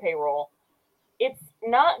the Disney payroll. It's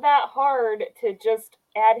not that hard to just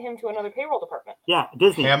add him to another payroll department. Yeah,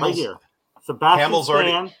 Disney, right here. Sebastian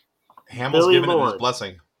Stan. Hamill's given it his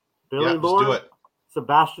blessing. Billy Lord, Lord, just do it.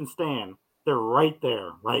 Sebastian Stan. They're right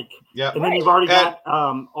there. And then you've already got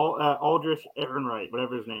Aldrich Ehrenreich,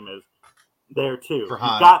 whatever his name is, there too. You've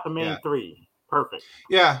got the main three. Perfect.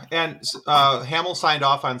 Yeah, and Hamill signed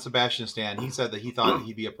off on Sebastian Stan. He said that he thought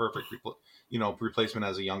he'd be a perfect, replacement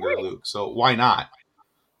as a younger Luke. So why not?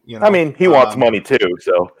 I mean, he wants money too,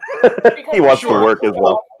 so he wants to work as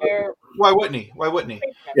well. Why wouldn't he?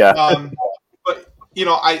 Yeah. But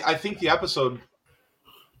I think the episode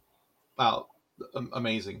Wow,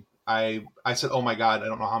 amazing. I said, "Oh my god!" I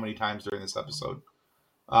don't know how many times during this episode.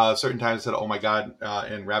 Certain times I said, "Oh my god!"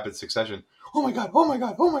 In rapid succession. Oh my god! Oh my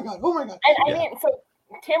god! Oh my god! Oh my god! And Yeah. I mean, so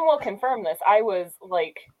Tim will confirm this. I was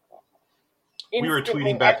like, We were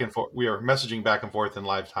instantly tweeting back and forth. We were messaging back and forth in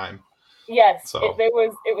live time. Yes, So it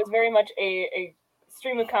was very much a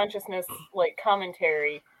stream of consciousness like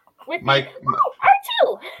commentary with Mike, I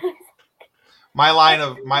too. my line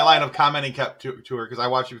of commenting kept to her because I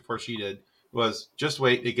watched it before she did was just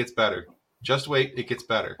wait, it gets better. Just wait, it gets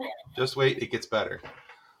better. Just wait, it gets better.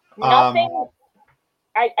 Nothing.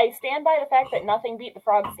 I stand by the fact that nothing beat the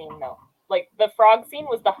frog scene though. Like the frog scene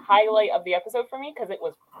was the highlight of the episode for me because it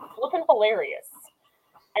was flippin' hilarious,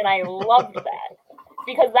 and I loved that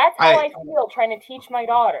because that's how I feel trying to teach my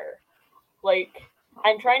daughter. Like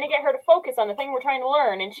I'm trying to get her to focus on the thing we're trying to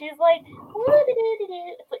learn, and she's like,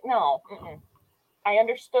 it's like no. I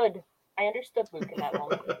understood Luke in that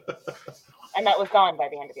moment, and that was gone by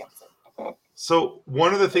the end of the episode. So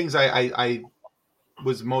one of the things I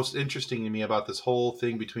was most interesting to me about this whole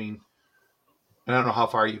thing between, and I don't know how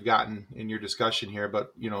far you've gotten in your discussion here,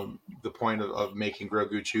 but the point of making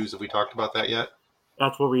Grogu choose. Have we talked about that yet?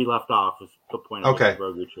 That's where we left off. Is the point of making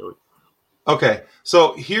Grogu choose. Okay,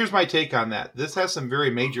 so here's my take on that. This has some very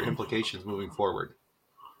major implications moving forward.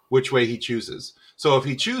 Which way he chooses. So if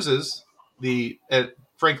he chooses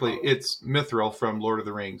frankly, it's Mithril from Lord of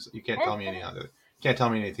the Rings. You can't tell me any other. Can't tell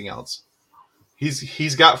me anything else.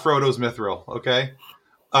 He's got Frodo's Mithril. Okay.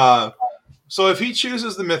 So if he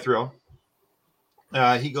chooses the Mithril,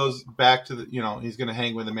 he goes back to he's going to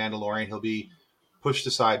hang with the Mandalorian. He'll be pushed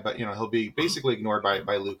aside, but he'll be basically ignored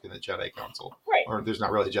by Luke and the Jedi Council. Right. Or there's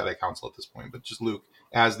not really a Jedi Council at this point, but just Luke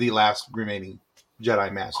as the last remaining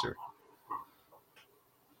Jedi Master.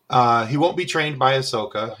 He won't be trained by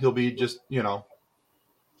Ahsoka. He'll be just, he'll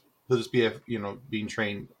just be, being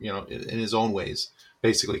trained, in his own ways,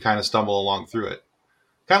 basically kind of stumble along through it.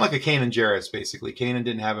 Kind of like a Kanan Jarrus, basically. Kanan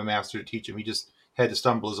didn't have a master to teach him. He just had to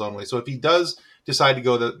stumble his own way. So if he does decide to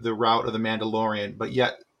go the route of the Mandalorian, but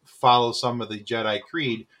yet follow some of the Jedi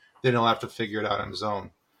creed, then he'll have to figure it out on his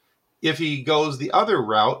own. If he goes the other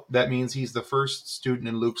route, that means he's the first student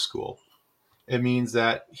in Luke's school. It means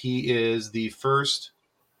that he is the first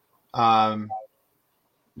to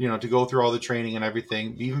go through all the training and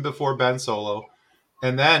everything, even before Ben Solo.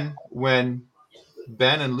 And then when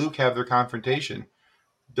Ben and Luke have their confrontation,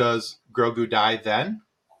 does Grogu die then?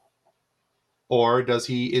 Or is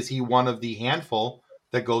he one of the handful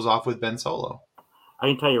that goes off with Ben Solo? I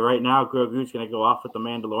can tell you right now, Grogu's going to go off with the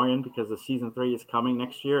Mandalorian because the season 3 is coming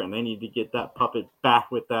next year, and they need to get that puppet back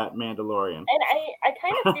with that Mandalorian. And I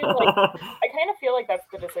kind of feel like that's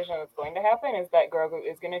the decision that's going to happen. Is that Grogu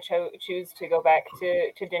is going to choose to go back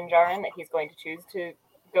to Din Djarin, that he's going to choose to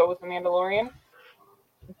go with the Mandalorian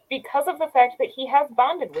because of the fact that he has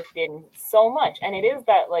bonded with Din so much, and it is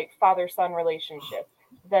that like father-son relationship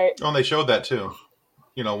that. Oh, and they showed that too.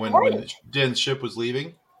 When Din's ship was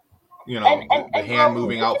leaving. The hand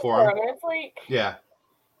moving out for him. It's like, yeah.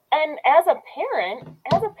 And as a parent,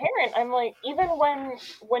 I'm like, even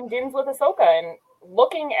when Din's with Ahsoka and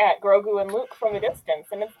looking at Grogu and Luke from a distance,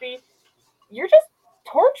 and you're just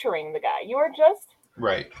torturing the guy. You are just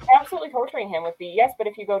absolutely torturing him with yes, but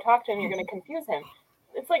if you go talk to him, you're going to confuse him.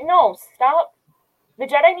 It's like, no, stop. The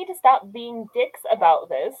Jedi need to stop being dicks about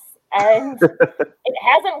this, and it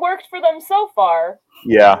hasn't worked for them so far.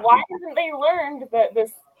 Yeah. Why haven't they learned that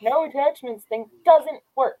this no attachments thing doesn't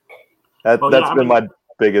work? That's been my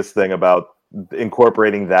biggest thing about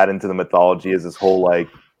incorporating that into the mythology is this whole like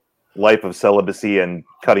life of celibacy and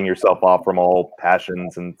cutting yourself off from all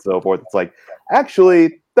passions and so forth. It's like,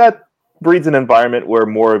 actually, that breeds an environment where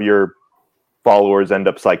more of your followers end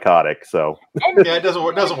up psychotic. So yeah, it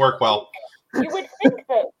doesn't work well. You would think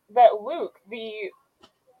that Luke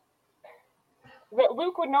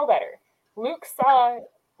would know better. Luke saw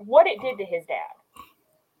what it did to his dad.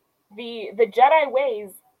 The Jedi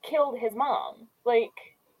ways killed his mom. Like,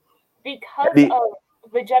 because of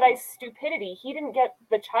the Jedi's stupidity, he didn't get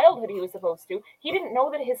the childhood he was supposed to. He didn't know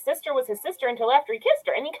that his sister was his sister until after he kissed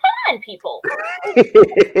her. I mean, come on, people.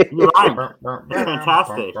 You're right. It's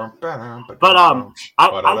fantastic. But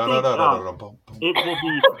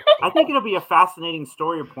I think it'll be a fascinating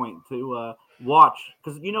story point to watch,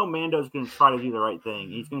 because Mando's going to try to do the right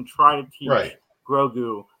thing. He's going to try to teach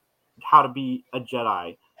Grogu how to be a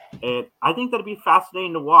Jedi. And I think that'd be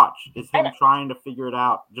fascinating to watch, is him trying to figure it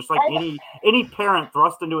out. Just like any parent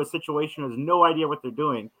thrust into a situation who has no idea what they're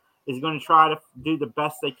doing is going to try to do the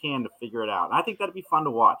best they can to figure it out. And I think that'd be fun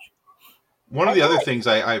to watch. One of the other things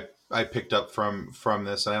I picked up from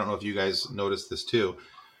this, and I don't know if you guys noticed this too,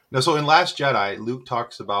 Now, so in Last Jedi, Luke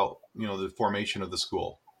talks about, the formation of the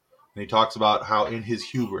school. And he talks about how in his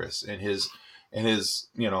hubris and his his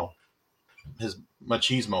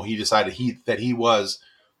machismo, he decided that he was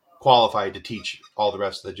qualified to teach all the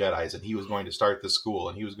rest of the Jedis, and he was going to start the school,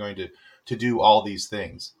 and he was going to do all these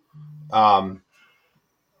things. And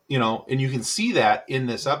you can see that in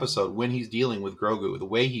this episode when he's dealing with Grogu, the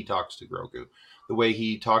way he talks to Grogu, the way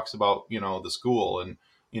he talks about, the school, and,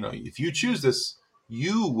 if you choose this,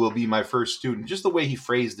 you will be my first student. Just the way he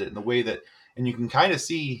phrased it, and the way that, and you can kind of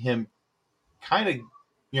see him kind of,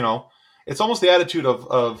 it's almost the attitude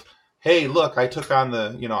of, hey, look, I took on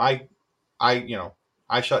the,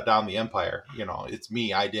 I shut down the Empire. It's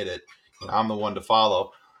me. I did it. I'm the one to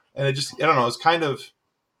follow. And it just, I don't know. It's kind of,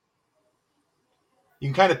 you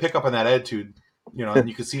can kind of pick up on that attitude, and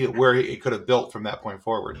you can see it where it could have built from that point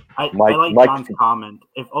forward. I like John's comment.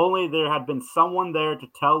 If only there had been someone there to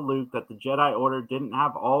tell Luke that the Jedi Order didn't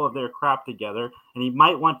have all of their crap together, and he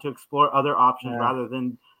might want to explore other options rather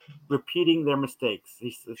than repeating their mistakes.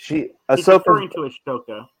 He's referring to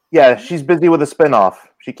Ahsoka. Yeah, she's busy with a spinoff.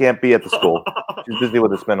 She can't be at the school. She's busy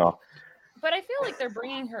with a spinoff. But I feel like they're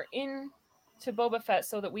bringing her in to Boba Fett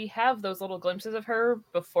so that we have those little glimpses of her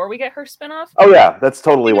before we get her spinoff. Oh yeah, that's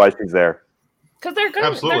totally why she's there. Because they're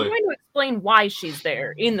going to explain why she's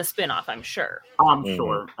there in the spinoff, I'm sure. I'm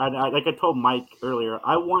sure. Like I told Mike earlier,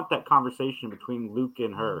 I want that conversation between Luke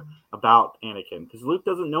and her about Anakin. Because Luke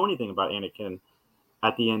doesn't know anything about Anakin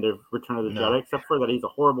at the end of Return of the Jedi, except for that he's a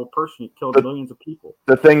horrible person who killed millions of people.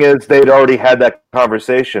 The thing is, they'd already had that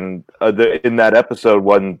conversation in that episode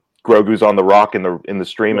when Grogu's on the rock in the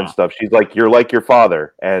stream and stuff. She's like, "You're like your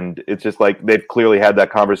father," and it's just like they've clearly had that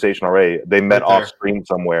conversation already. They met off screen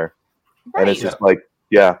somewhere, and it's just like,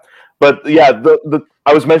 yeah. But yeah,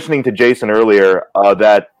 I was mentioning to Jason earlier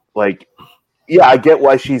that like, yeah, I get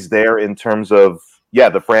why she's there in terms of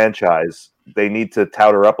the franchise. They need to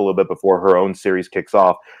tout her up a little bit before her own series kicks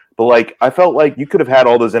off. But like, I felt like you could have had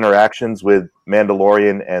all those interactions with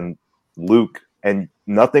Mandalorian and Luke, and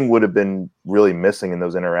nothing would have been really missing in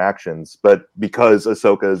those interactions. But because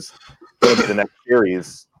Ahsoka's in the next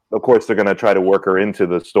series, of course, they're going to try to work her into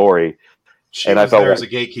the story. She was there as a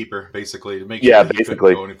gatekeeper, basically, to make sure that he couldn't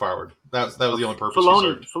go any forward. That was the only purpose.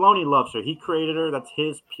 Filoni loves her. He created her. That's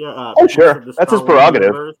his. Sure, that's his prerogative.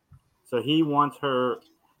 Universe. So he wants her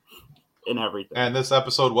in everything. And this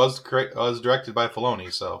episode was directed by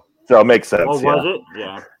Filoni, so it makes sense. Oh, was it?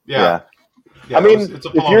 Yeah. I mean, it's a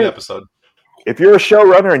Filoni episode. If you're a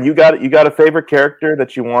showrunner and you got a favorite character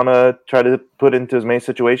that you want to try to put into as many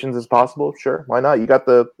situations as possible, sure, why not? You got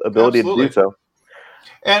the ability to do so.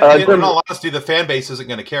 And in all honesty, the fan base isn't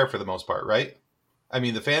going to care for the most part, right? I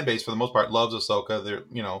mean, the fan base for the most part loves Ahsoka. They're,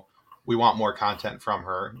 we want more content from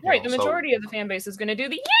her. Right. The majority of the fan base is going to do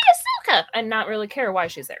the yay Ahsoka and not really care why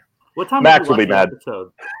she's there. What time Max will be mad. Yeah,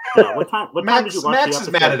 what time did you watch Max the episode?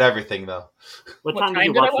 is mad at everything, though. What time did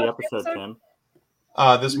you watch the episode, Tim?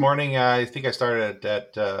 This morning, I think I started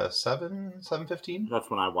at 7:15. That's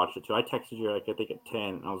when I watched it too. I texted you, I think at 10,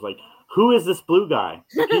 and I was like, "Who is this blue guy?"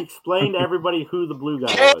 He explained to everybody who the blue guy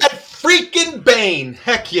was. Cad freaking Bane!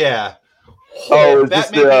 Heck yeah! Oh, is this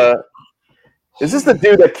the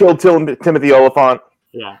dude that killed Timothy Oliphant?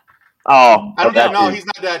 Yeah. Oh, I don't know. No, he's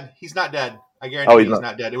not dead. He's not dead. I guarantee he's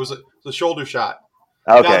not dead. It was a shoulder shot.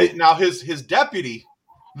 Okay. Now his deputy.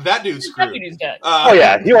 That dude's screwed. Deputy's dead.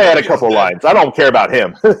 He only had a couple lines. I don't care about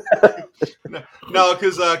him. No,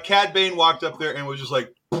 because Cad Bane walked up there and was just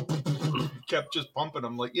like, kept just pumping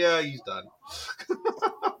him. Like, yeah, he's done.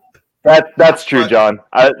 That's true, John.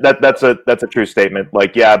 That's a true statement.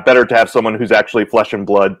 Like, yeah, better to have someone who's actually flesh and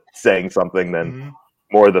blood saying something than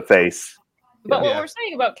more of the face. But what we're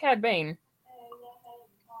saying about Cad Bane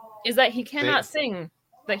is that he cannot sing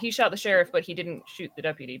that he shot the sheriff, but he didn't shoot the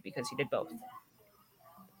deputy because he did both.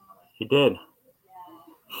 He did.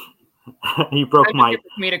 He broke my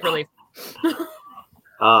comedic relief.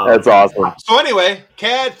 That's awesome. So anyway,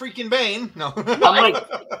 Cad freaking Bane. No,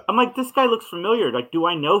 I'm like, this guy looks familiar. Like, do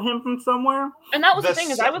I know him from somewhere? And that was the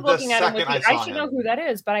thing is, I was looking at him like, I should know who that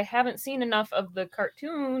is, but I haven't seen enough of the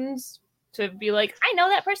cartoons to be like, I know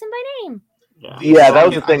that person by name. Yeah, that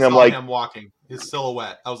was the thing. I'm like, him walking his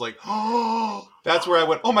silhouette. I was like, oh, that's where I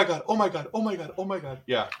went. Oh my god! Oh my god! Oh my god! Oh my god!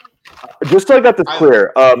 Yeah. Just so I got this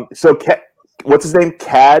clear, so what's his name?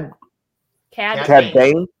 Cad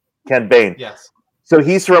Bane? Cad Bane. Yes. So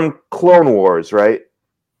he's from Clone Wars, right?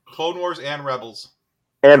 Clone Wars and Rebels.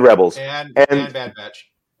 And Rebels. And Bad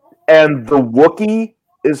Batch. And the Wookiee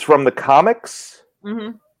is from the comics?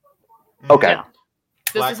 Mm-hmm. Okay. Yeah.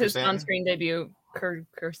 This is his on-screen debut,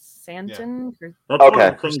 Kersantin.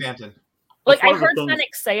 Okay. Kersantin. Like, I heard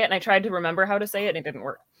Fennec say it, and I tried to remember how to say it, and it didn't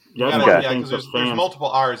work. Yeah, Yeah, Okay. because there's fans. multiple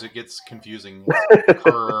R's. It gets confusing.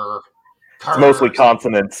 Cur, It's mostly cur.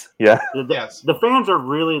 consonants. Yeah. Yes. The fans are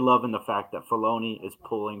really loving the fact that Filoni is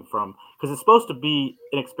pulling from, because it's supposed to be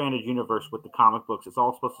an expanded universe with the comic books. It's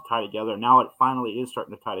all supposed to tie together. Now it finally is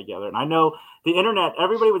starting to tie together. And I know the internet,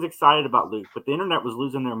 everybody was excited about Luke, but the internet was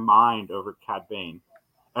losing their mind over Cad Bane.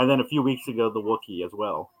 And then a few weeks ago, the Wookiee as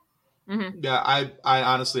well. Mm-hmm. Yeah, I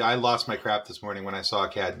honestly, I lost my crap this morning when I saw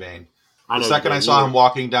Cad Bane. I The know second you I did. saw him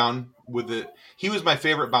walking down with it, he was my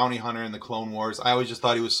favorite bounty hunter in the Clone Wars. I always just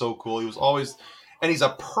thought he was so cool. He was always, and he's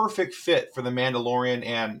a perfect fit for the Mandalorian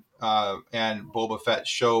and Boba Fett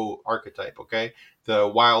show archetype. Okay, the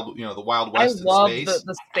wild west I in love space.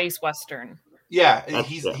 the space western. Yeah, That's-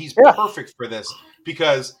 he's yeah. he's Yeah. perfect for this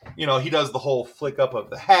because he does the whole flick up of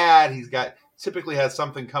the hat. He's got typically has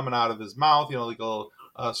something coming out of his mouth, like a little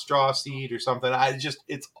straw seed or something. Very Just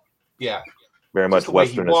much the way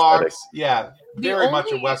he Western walks. aesthetic. Yeah, The very much a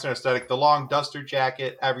only- Western aesthetic. The long duster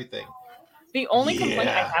jacket, everything. The only complaint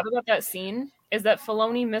I Yeah. have about that scene is that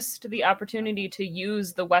Filoni missed the opportunity to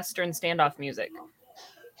use the Western standoff music.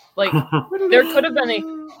 Like, there could have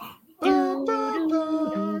been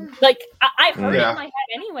I heard it Yeah. in my head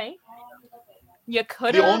anyway. You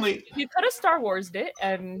could The have only Star Wars'd it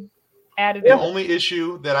and added the it. only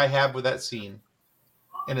issue that I have with that scene,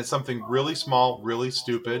 and it's something really small, really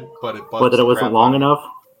stupid, but it bugs But that the it wasn't crap long out of me.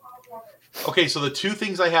 enough. Okay, so the two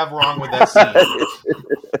things I have wrong with that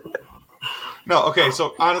scene. No, okay,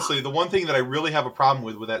 so honestly, the one thing that I really have a problem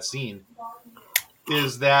with that scene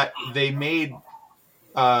is that they made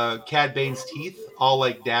Cad Bane's teeth all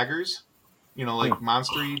like daggers, like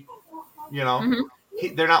monstery, Mhm.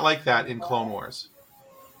 They're not like that in Clone Wars.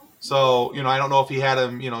 So, I don't know if he had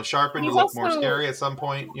him, sharpened He's to look more also, scary at some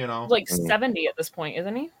point, Like Mm. 70 at this point,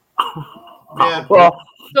 isn't he? Yeah. Well,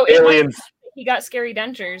 So it might aliens. he got scary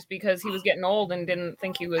dentures because he was getting old and didn't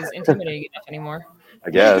think he was intimidating enough anymore. I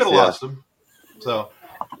You guess. could have Yeah. lost him. So,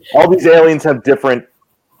 All these aliens have different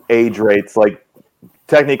age rates. Like,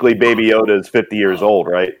 technically, Baby Yoda is 50 years old,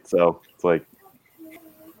 right? So it's like,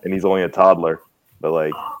 and he's only a toddler. But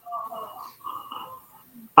like,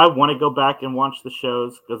 I want to go back and watch the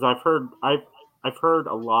shows because I've heard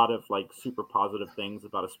a lot of like super positive things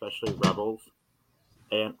about especially Rebels,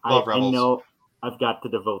 and Love I Rebels. know I've got to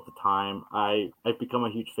devote the time. I've become a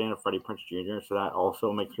huge fan of Freddie Prinze Jr., so that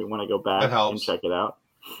also makes me want to go back That and helps. check it out.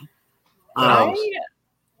 That helps.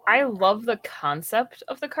 I love the concept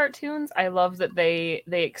of the cartoons. I love that they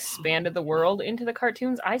expanded the world into the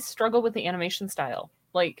cartoons. I struggle with the animation style.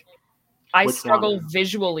 Like, I Which struggle one?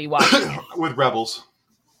 visually watching it. with Rebels.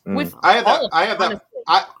 With I have all that. of it,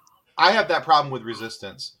 honestly. I have that problem with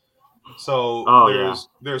Resistance. So Oh,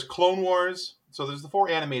 there's Clone Wars. So there's the 4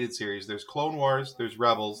 animated series. There's Clone Wars. There's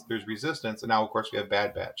Rebels. There's Resistance, and now of course we have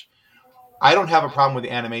Bad Batch. I don't have a problem with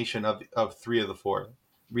the animation of 3 of the 4.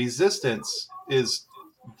 Resistance is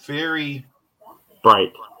very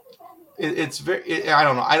Bright. it's very I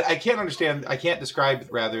don't know. I can't understand. I can't describe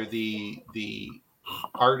rather the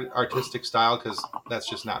artistic style because that's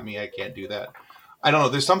just not me. I can't do that. I don't know.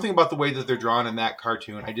 There's something about the way that they're drawn in that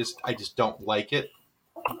cartoon. I just don't like it.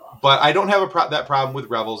 But I don't have that problem with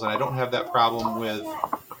Rebels, and I don't have that problem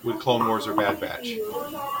with Clone Wars or Bad Batch.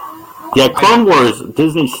 Yeah, Clone Wars,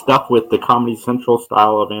 Disney stuck with the Comedy Central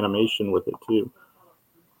style of animation with it too.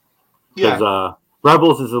 Yeah, Because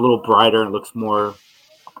Rebels is a little brighter and it looks more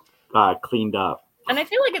cleaned up. And I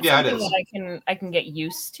feel like it's Yeah, it something is. that I can get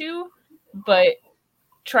used to, but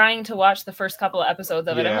trying to watch the first couple of episodes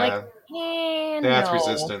of it, I'm like, that's no.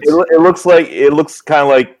 Resistance. it looks kind of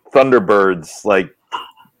like Thunderbirds, like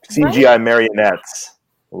CGI marionettes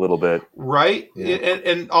a little bit. Right? Yeah.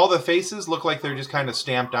 And all the faces look like they're just kind of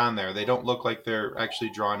stamped on there. They don't look like they're actually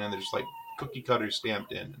drawn in. They're just like cookie cutters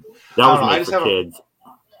stamped in. That I was don't know, I made just for have a- kids.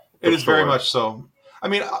 It For is very sure. much so. I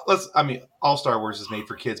mean, all Star Wars is made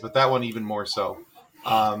for kids, but that one even more so.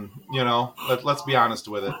 Let's be honest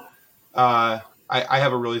with it. I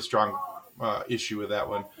have a really strong issue with that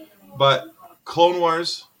one. But Clone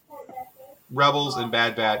Wars, Rebels, and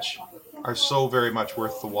Bad Batch are so very much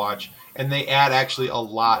worth the watch, and they add actually a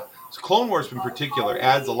lot. So Clone Wars, in particular,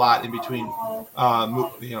 adds a lot in between,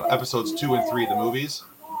 episodes 2 and 3 of the movies.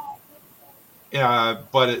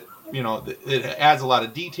 But it adds a lot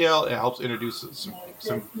of detail. It helps introduce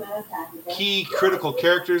some key critical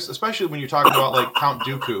characters, especially when you're talking about like Count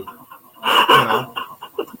Dooku.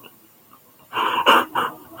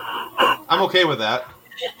 I'm okay with that.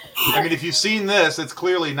 I mean, if you've seen this, it's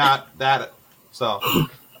clearly not that. So,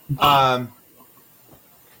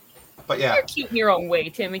 but yeah. You're cute in your own way,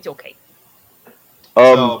 Tim. It's okay.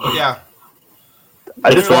 But yeah.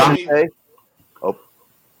 I just Clearly, want to say,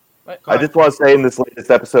 What? I just want to say in this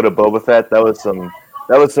latest episode of Boba Fett, that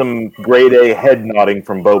was some grade A head nodding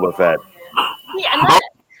from Boba Fett. Yeah, and that,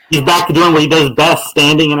 He's back to doing what he does best,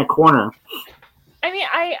 standing in a corner. I mean,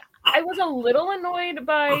 I was a little annoyed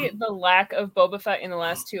by the lack of Boba Fett in the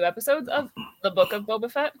last 2 episodes of the Book of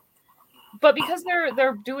Boba Fett. But because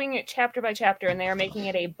they're doing it chapter by chapter and they are making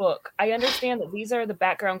it a book, I understand that these are the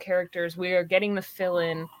background characters. We are getting the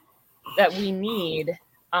fill-in that we need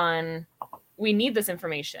this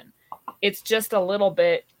information. It's just a little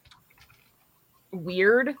bit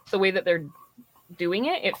weird the way that they're doing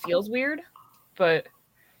it. It feels weird, but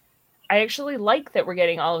I actually like that we're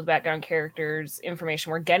getting all of the background characters'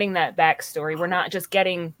 information. We're getting that backstory. We're not just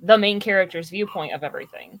getting the main character's viewpoint of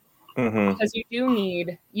everything. Mm-hmm. Because you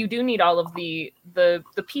do need all of the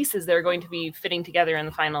pieces that are going to be fitting together in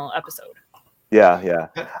the final episode. Yeah.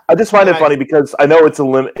 I just find it funny because I know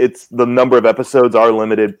it's the number of episodes are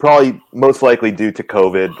limited, probably most likely due to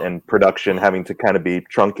COVID and production having to kind of be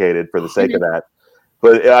truncated for the sake of that.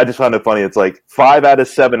 But I just find it funny. It's like 5 out of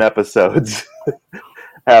 7 episodes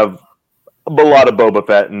have a lot of Boba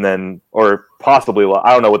Fett, and then, or possibly,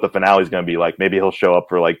 I don't know what the finale is going to be like. Maybe he'll show up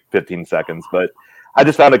for like 15 seconds, but I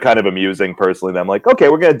just found it kind of amusing personally. That I'm like, okay,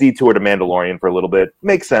 we're going to detour to Mandalorian for a little bit.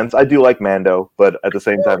 Makes sense. I do like Mando, but at the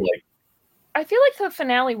same time, like, I feel like the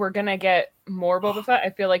finale we're going to get more Boba Fett. I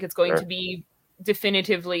feel like it's going to be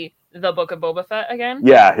definitively the Book of Boba Fett again.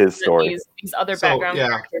 Yeah, his story. These other background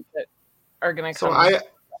characters that are going to come. So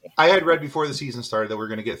I had read before the season started that we're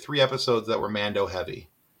going to get 3 episodes that were Mando heavy.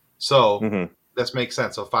 So this makes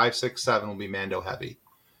sense. So 5, 6, 7 will be Mando heavy.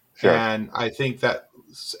 Sure. And I think that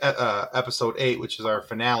episode 8, which is our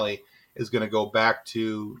finale, is going to go back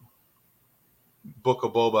to Book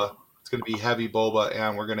of Boba. It's going to be heavy Boba,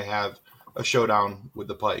 and we're going to have a showdown with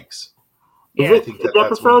the Pikes. Yeah, I think that's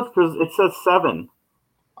episodes because it says 7.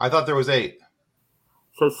 I thought there was 8. It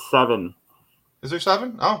says 7. Is there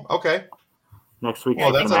 7? Oh, okay. Next week.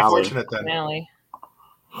 Well, that's unfortunate then. Finale.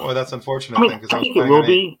 Boy, that's unfortunate I mean, then. Because I think it will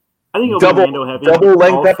be. I think it'll double, be Mando heavy. Double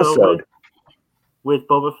length episode with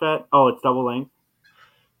Boba Fett. Oh, it's double length.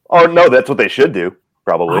 Oh no, that's what they should do,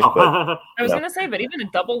 probably. Oh. But, I was going to say, but even a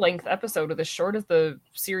double length episode with as short as the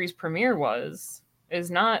series premiere is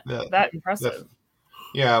not that impressive.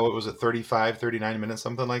 Yeah, what was it, 35, 39 minutes,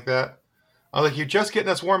 something like that? I was like, you're just getting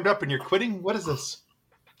us warmed up and you're quitting? What is this?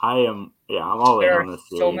 I'm all in on this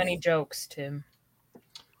series. So many jokes, Tim.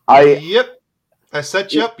 Yep. I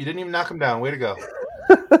set you up. You didn't even knock him down. Way to go.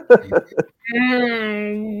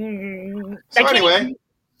 So anyway.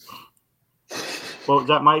 What was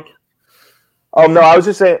that, Mike? Oh no, I was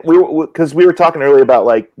just saying because we were talking earlier about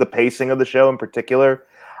like the pacing of the show in particular.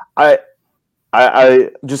 I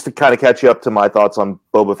just to kind of catch you up to my thoughts on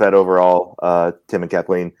Boba Fett overall, Tim and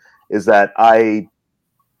Kathleen, is that I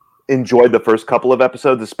enjoyed the first couple of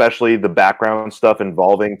episodes, especially the background stuff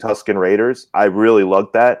involving Tusken Raiders. I really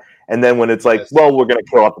loved that. And then when it's like, well, we're going to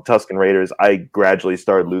kill off the Tusken Raiders, I gradually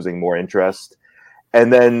started losing more interest.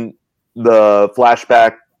 And then the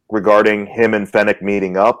flashback regarding him and Fennec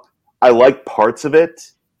meeting up, I liked parts of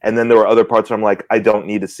it. And then there were other parts where I'm like, I don't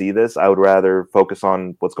need to see this. I would rather focus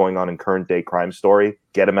on what's going on in current day crime story.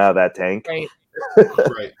 Get him out of that tank. Right.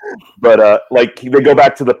 Right. But like they go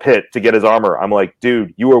back to the pit to get his armor. I'm like,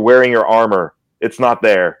 dude, you were wearing your armor. It's not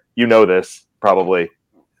there. You know this probably,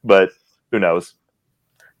 but who knows?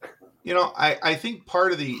 You know, I think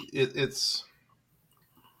part of it's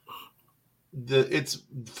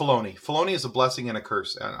Filoni. Filoni is a blessing and a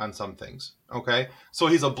curse on some things. Okay, so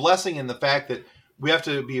he's a blessing in the fact that we have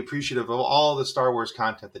to be appreciative of all the Star Wars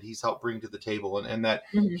content that he's helped bring to the table, and that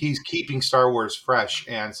he's keeping Star Wars fresh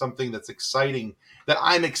and something that's exciting, that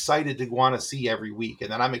I'm excited to want to see every week,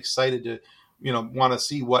 and that I'm excited to, want to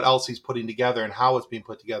see what else he's putting together and how it's being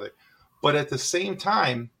put together. But at the same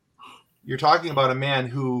time, you're talking about a man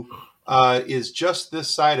who is just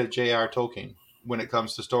this side of J.R. Tolkien when it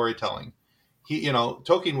comes to storytelling. He,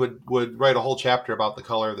 Tolkien would write a whole chapter about the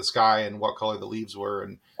color of the sky and what color the leaves were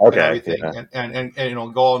and everything,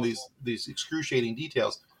 and go on these excruciating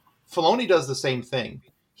details. Filoni does the same thing.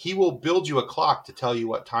 He will build you a clock to tell you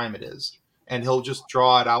what time it is, and he'll just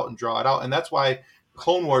draw it out, and that's why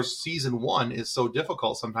Clone Wars season 1 is so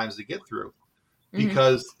difficult sometimes to get through,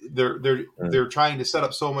 because they're trying to set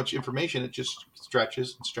up so much information, it just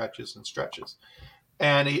stretches and stretches and stretches.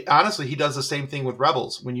 And he does the same thing with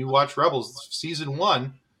Rebels. When you watch Rebels season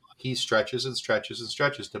 1, he stretches and stretches and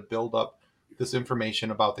stretches to build up this information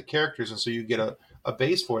about the characters, and so you get a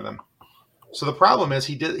base for them. So the problem is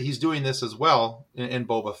he's doing this as well in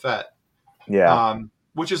Boba Fett. Yeah.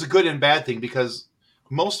 Which is a good and bad thing, because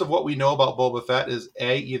most of what we know about Boba Fett is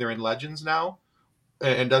either in Legends now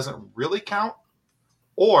and doesn't really count,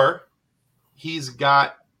 or he's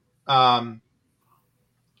got 40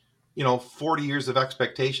 years of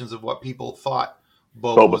expectations of what people thought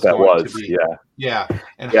Boba was Fett going to be. yeah,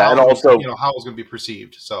 and yeah, how and it also was, how it was going to be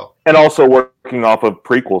perceived. So, and also working off of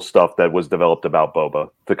prequel stuff that was developed about Boba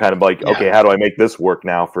to kind of like, okay, how do I make this work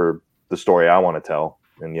now for the story I want to tell?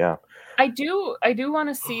 And yeah, I do want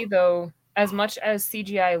to see, though, as much as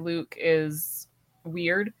CGI Luke is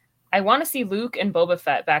weird, I want to see Luke and Boba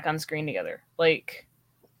Fett back on screen together. Like,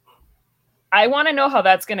 I want to know how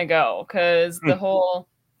that's going to go, because the whole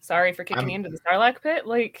sorry for kicking me into the Sarlacc pit,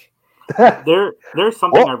 like... There's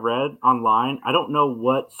something I read online. I don't know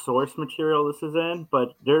what source material this is in,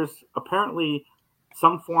 but there's apparently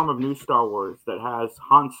some form of new Star Wars that has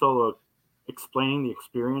Han Solo explaining the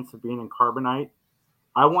experience of being in Carbonite.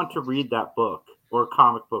 I want to read that book or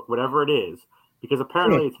comic book, whatever it is, because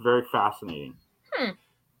apparently it's very fascinating. Yeah,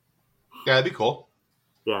 that'd be cool.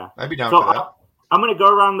 Yeah, I'd be down for that. I'm going to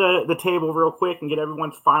go around the table real quick and get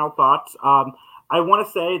everyone's final thoughts. I want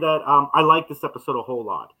to say that I like this episode a whole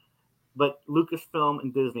lot. But Lucasfilm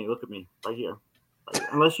and Disney, look at me right here.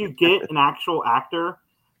 Unless you get an actual actor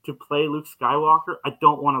to play Luke Skywalker, I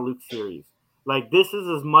don't want a Luke series. Like, this is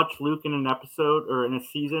as much Luke in an episode or in a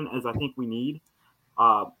season as I think we need.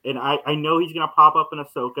 And I know he's going to pop up in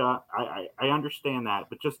Ahsoka. I understand that,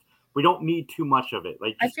 but just we don't need too much of it.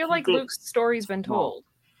 Like, I feel like Luke's story's been told.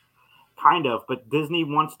 Kind of, but Disney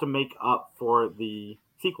wants to make up for the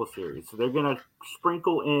sequel series, so they're going to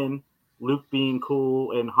sprinkle in Luke being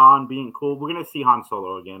cool and Han being cool. We're going to see Han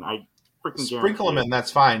Solo again. I freaking sprinkle him in.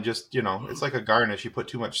 That's fine. Just, it's like a garnish. You put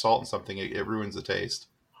too much salt in something, it ruins the taste.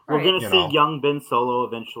 We're going to see young Ben Solo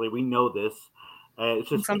eventually. We know this. It's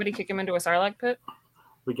just, can somebody kick him into a Sarlacc pit?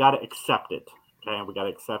 We got to accept it. Okay, we got to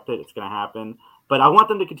accept it. It's going to happen. But I want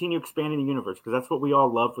them to continue expanding the universe because that's what we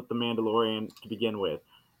all love with The Mandalorian to begin with.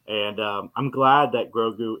 And I'm glad that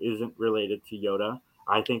Grogu isn't related to Yoda.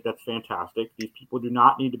 I think that's fantastic. These people do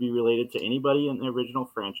not need to be related to anybody in the original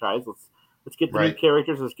franchise. Let's get the new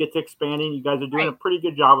characters. Let's get to expanding. You guys are doing a pretty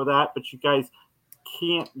good job of that, but you guys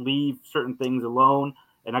can't leave certain things alone.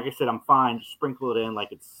 And like I said, I'm fine. Just sprinkle it in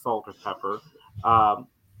like it's salt or pepper.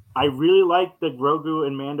 I really like the Grogu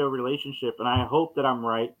and Mando relationship, and I hope that I'm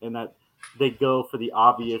right and that they go for the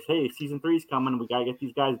obvious, hey, season 3's coming. We got to get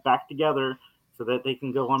these guys back together so that they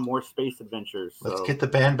can go on more space adventures. Let's get the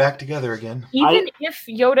band back together again. Even if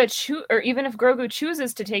Grogu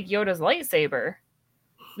chooses to take Yoda's lightsaber,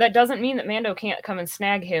 that doesn't mean that Mando can't come and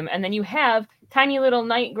snag him. And then you have tiny little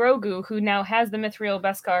knight Grogu who now has the Mithril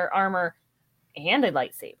Beskar armor and a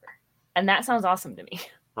lightsaber. And that sounds awesome to me.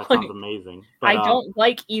 That sounds amazing. But, I don't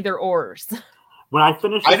like either ors. When I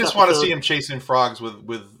finish, I just want to see him chasing frogs with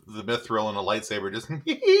the Mithril and a lightsaber. Just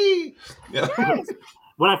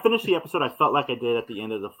When I finished the episode, I felt like I did at the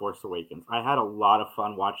end of The Force Awakens. I had a lot of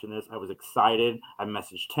fun watching this. I was excited. I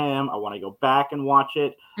messaged Tim. I want to go back and watch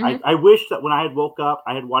it. Mm-hmm. I wish that when I had woke up,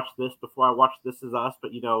 I had watched this before I watched This Is Us.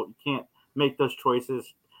 But, you can't make those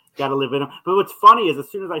choices. Got to live in them. But what's funny is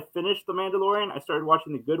as soon as I finished The Mandalorian, I started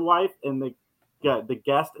watching The Good Wife. And the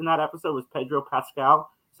guest in that episode was Pedro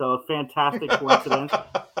Pascal. So a fantastic coincidence.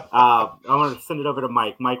 I want to send it over to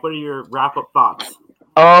Mike. Mike, what are your wrap-up thoughts?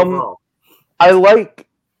 I like,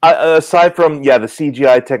 aside from, the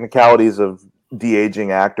CGI technicalities of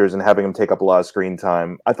de-aging actors and having them take up a lot of screen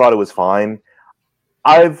time, I thought it was fine.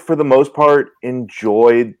 I've, for the most part,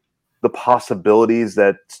 enjoyed the possibilities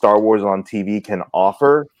that Star Wars on TV can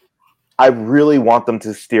offer. I really want them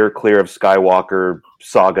to steer clear of Skywalker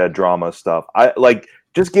saga drama stuff.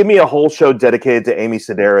 Just give me a whole show dedicated to Amy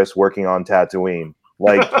Sedaris working on Tatooine.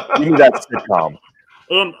 Give me that sitcom.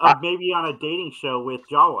 And maybe on a dating show with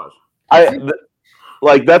Jawas.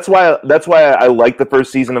 That's why I like the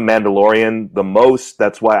first season of Mandalorian the most.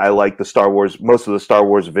 That's why I like most of the Star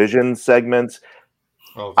Wars Vision segments.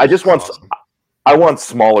 I just want awesome. I want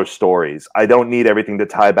smaller stories. I don't need everything to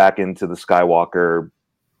tie back into the Skywalker,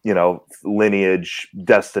 lineage,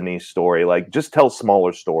 destiny story. Just tell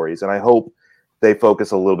smaller stories, and I hope they focus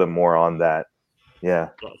a little bit more on that. Yeah.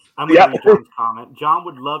 Yes. I'm going to read John's comment. John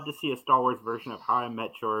would love to see a Star Wars version of How I Met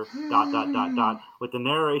Your ... with the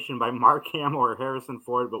narration by Mark Hamill or Harrison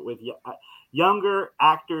Ford, but with younger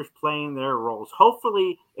actors playing their roles.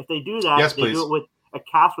 Hopefully, if they do that, they do it with a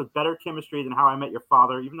cast with better chemistry than How I Met Your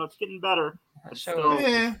Father, even though it's getting better. It's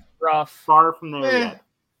still rough. Far from there yet.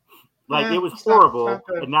 It was horrible,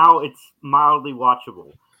 and now it's mildly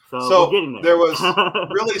watchable. So we're getting there. There was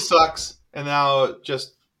really sucks, and now it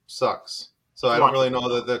just sucks. So I don't really know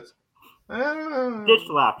that. Ditch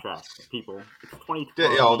the laugh track, people. It's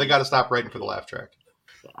 2012. They got to stop writing for the laugh track.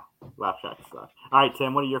 Yeah, laugh track stuff. All right,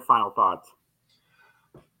 Tim, what are your final thoughts?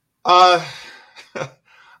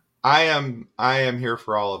 I am here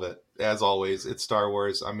for all of it. As always, it's Star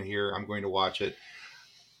Wars. I'm here. I'm going to watch it.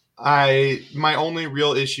 My only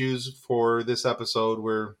real issues for this episode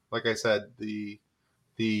were, like I said, the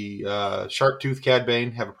sharp tooth Cad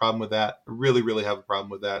Bane. Have a problem with that. Really, really have a problem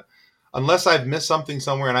with that. Unless I've missed something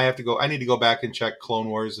somewhere and I need to go back and check Clone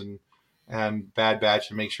Wars and Bad Batch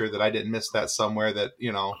and make sure that I didn't miss that somewhere, that,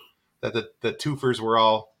 you know, that the twofers were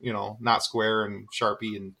all, you know, not square and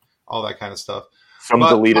Sharpie and all that kind of stuff. Some But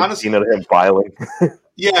deleted honestly- scene of him filing.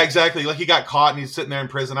 Yeah, exactly. Like he got caught and he's sitting there in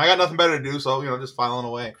prison. I got nothing better to do, so, you know, just filing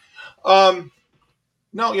away.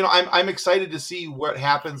 No, you know, I'm excited to see what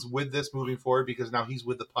happens with this moving forward, because now he's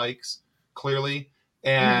with the Pikes, clearly,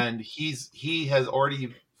 and he has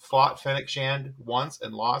already fought Fennec Shand once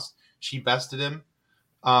and lost. She bested him,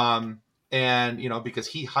 and you know, because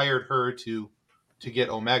he hired her to get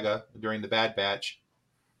Omega during the Bad Batch,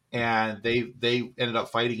 and they ended up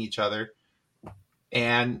fighting each other.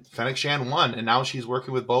 And Fennec Shand won, and now she's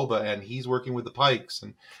working with Boba, and he's working with the Pikes,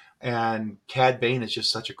 and Cad Bane is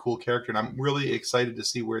just such a cool character, and I'm really excited to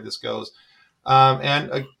see where this goes.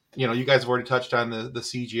 You know, you guys have already touched on the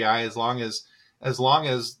CGI. As long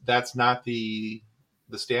as that's not the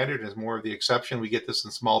standard, and is more of the exception, we get this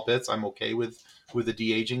in small bits, I'm okay with the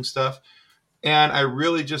de-aging stuff. And I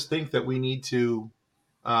really just think that we need to,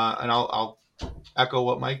 and I'll echo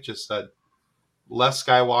what Mike just said: less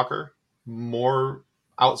Skywalker, more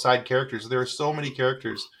outside characters. There are so many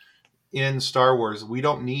characters in Star Wars. We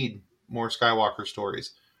don't need more Skywalker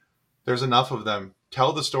stories. There's enough of them.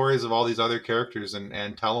 Tell the stories of all these other characters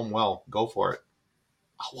and tell them well. Go for it.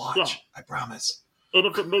 I'll watch. Yeah. I promise. And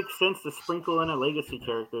if it makes sense to sprinkle in a legacy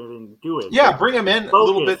character, then do it. Yeah, But bring them in, focus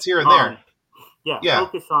little bits here and on- there. Yeah.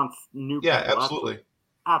 Focus on new Yeah, people. absolutely.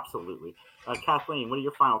 Absolutely. Kathleen, what are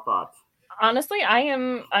your final thoughts? Honestly,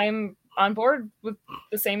 I'm on board with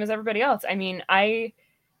the same as everybody else. I mean, I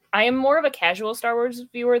am more of a casual Star Wars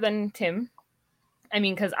viewer than Tim. I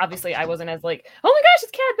mean, because obviously I wasn't as like, oh my gosh,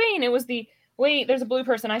 it's Cad Bane. It was the, wait, there's a blue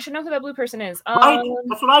person. I should know who that blue person is. Right?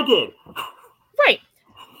 That's what I did. Right.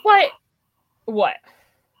 But what?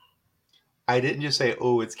 I didn't just say,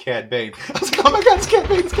 oh, it's Cad Bane. I was like, oh my God, it's Cad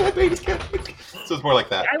Bane, it's Cad Bane, it's Cad Bane. So it's more like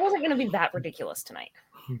that. I wasn't going to be that ridiculous tonight.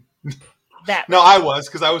 That No, I was,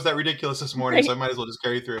 because I was that ridiculous this morning, Right. so I might as well just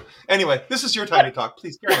carry through. Anyway, this is your time to talk.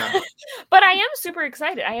 Please carry on. But I am super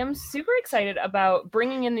excited. I am super excited about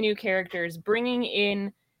bringing in the new characters,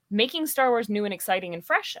 making Star Wars new and exciting and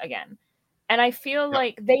fresh again. And I feel Yep.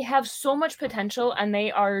 like they have so much potential, and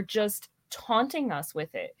they are just taunting us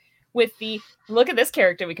with it. With the, look at this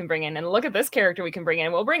character we can bring in, and look at this character we can bring in,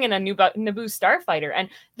 and we'll bring in a new Naboo starfighter. And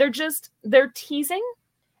they're teasing,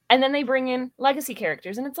 and then they bring in legacy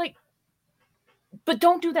characters, and it's like, but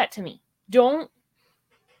don't do that to me. Don't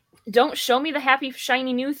show me the happy,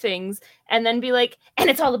 shiny new things and then be like, and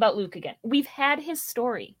it's all about Luke again. We've had his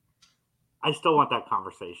story. I still want that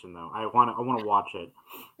conversation, though. I want to watch it.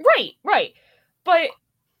 Right. But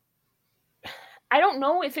I don't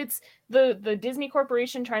know if it's the Disney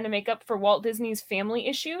Corporation trying to make up for Walt Disney's family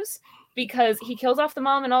issues, because he kills off the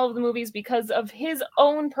mom in all of the movies because of his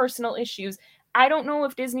own personal issues. I don't know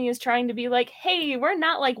if Disney is trying to be like, hey, we're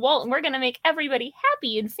not like Walt, and we're going to make everybody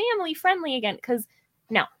happy and family friendly again. Because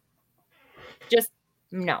no. Just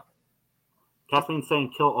no. Kathleen's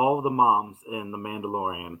saying kill all of the moms in The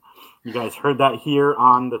Mandalorian. You guys heard that here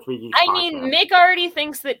on the 3 Geeks I podcast. mean, Mick already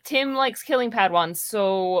thinks that Tim likes killing Padawans,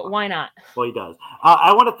 so why not? Well, he does.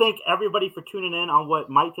 I want to thank everybody for tuning in on what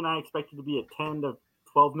Mike and I expected to be a 10 to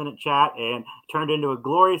 12-minute chat and turned into a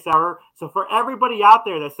glorious hour. So for everybody out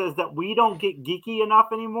there that says that we don't get geeky enough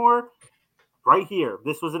anymore, right here,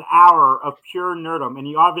 this was an hour of pure nerdum. And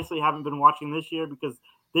you obviously haven't been watching this year, because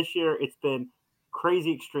this year it's been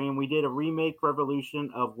crazy extreme. We did a remake revolution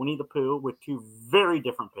of Winnie the Pooh with two very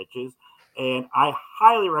different pitches. And I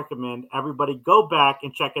highly recommend everybody go back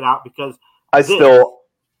and check it out, because I still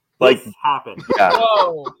like, this happened. yeah.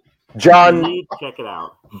 Whoa. You John, need to check it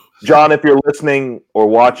out. if you're listening or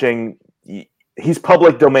watching, he's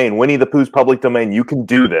public domain. Winnie the Pooh's public domain. You can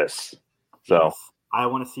do this. So Yes, I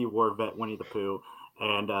want to see War Vet Winnie the Pooh.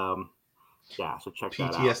 And yeah, so check that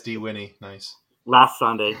out. PTSD Winnie. Nice. Last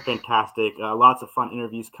Sunday, fantastic. Lots of fun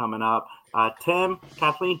interviews coming up. Tim,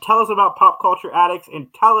 Kathleen, tell us about Pop Culture Addicts and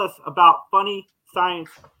tell us about funny science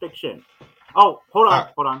fiction. Oh, hold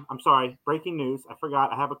on. I'm sorry. Breaking news. I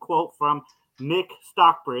forgot. I have a quote from Nick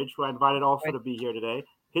Stockbridge, who I invited also to be here today.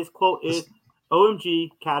 His quote is, OMG,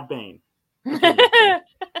 Cad Bane.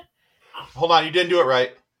 Hold on, you didn't do it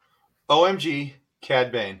right. OMG,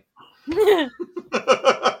 Cad Bane.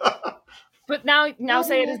 But now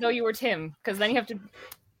say it as though you were Tim, because then you have to.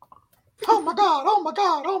 Oh my god! Oh my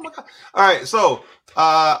god! Oh my god! All right, so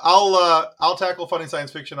I'll tackle funny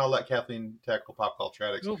science fiction. I'll let Kathleen tackle pop culture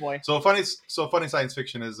addicts. Oh boy. So funny science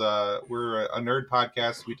fiction is we're a nerd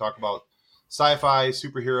podcast. We talk about sci-fi,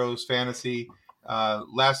 superheroes, fantasy.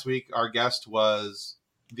 Last week our guest was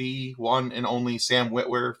the one and only Sam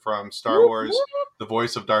Witwer from Star Wars, the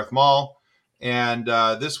voice of Darth Maul. And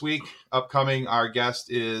this week, upcoming, our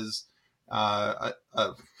guest is one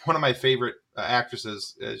of my favorite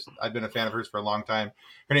actresses. I've been a fan of hers for a long time.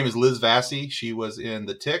 Her name is Liz Vassy. She was in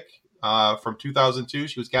The Tick from 2002.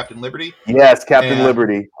 She was Captain Liberty. Yes, Captain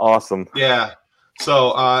Liberty. Awesome. Yeah.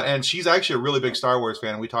 So, and she's actually a really big Star Wars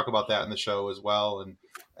fan. We talk about that in the show as well.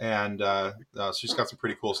 And so she's got some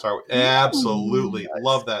pretty cool Star Wars. Absolutely. Nice.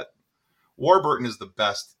 Love that. Warburton is the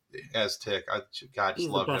best as Tick. God, he's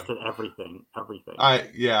just love the best him. at everything.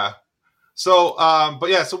 Yeah. So, but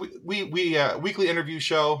yeah, so we weekly interview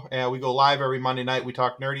show, and we go live every Monday night. We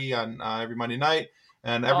talk nerdy on every Monday night,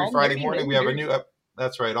 and every Friday morning we have a new.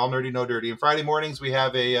 That's right, all nerdy, no dirty. And Friday mornings we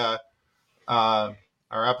have our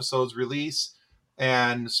episodes release,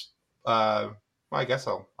 and well, I guess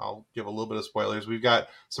I'll give a little bit of spoilers. We've got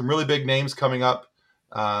some really big names coming up.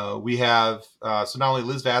 We have so not only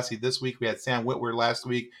Liz Vassy this week, we had Sam Witwer last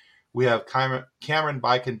week. We have Cameron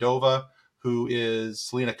Bykendova, who is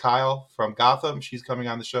Selena Kyle from Gotham. She's coming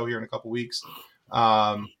on the show here in a couple weeks.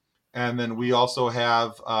 And then we also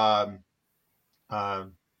have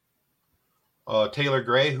Taylor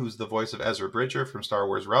Gray, who's the voice of Ezra Bridger from Star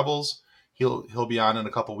Wars Rebels. He'll be on in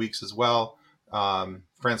a couple weeks as well.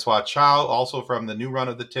 Francois Chow, also from the new run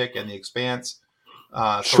of The Tick and The Expanse.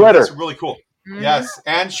 Shredder. That's really cool. Mm-hmm. Yes,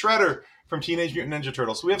 and Shredder from Teenage Mutant Ninja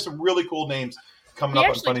Turtles. So we have some really cool names coming up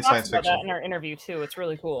on Funny Science Fiction. That in our interview too. It's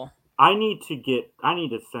really cool. I need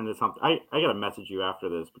to send this something. I got to message you after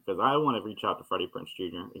this because I want to reach out to Freddie Prinze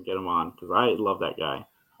Jr. and get him on because I love that guy.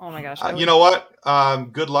 Oh my gosh! You know what?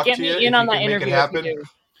 Good luck to you. Get me in on that interview. Make it happen.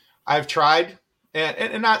 I've tried,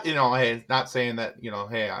 and not hey, not saying that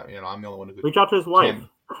hey, I'm the only one who could reach out to his wife.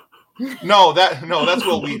 No, that's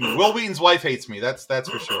Will Wheaton. Will Wheaton's wife hates me. That's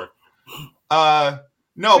for sure.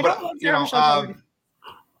 No, but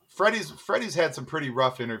Freddie's had some pretty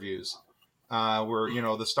rough interviews. Where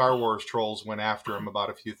the Star Wars trolls went after him about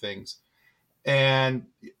a few things, and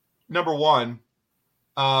number one,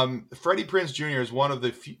 Freddie Prinze Jr. is one of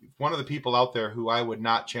the people out there who I would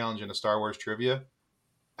not challenge in a Star Wars trivia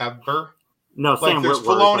ever. No, Sam there's Witwer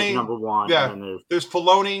Filoni, is like number one. Yeah, there's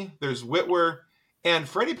Filoni, there's Witwer, and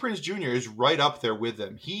Freddie Prinze Jr. is right up there with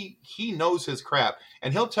them. He knows his crap,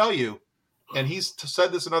 and he'll tell you, and he's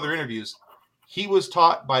said this in other interviews. He was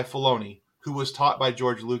taught by Filoni, who was taught by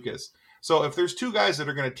George Lucas. So if there's two guys that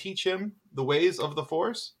are going to teach him the ways of the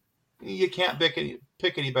Force, you can't pick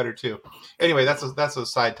any better too. Anyway, that's a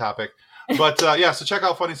side topic. But yeah, so check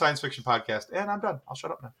out Funny Science Fiction Podcast. And I'm done. I'll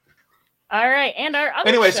shut up now. All right, and our other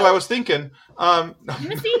anyway, show. So I was thinking,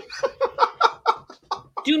 Timothy,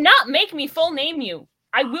 do not make me full name you.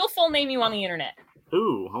 I will full name you on the internet.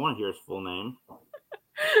 Ooh, I want to hear his full name.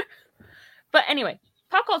 But anyway.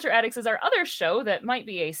 Pop Culture Addicts is our other show that might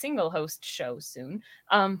be a single host show soon.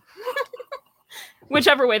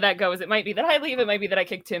 Whichever way that goes, it might be that I leave, it might be that I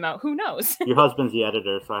kick Tim out. Who knows? Your husband's the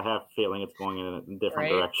editor, so I have a feeling it's going in a different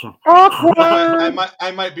direction.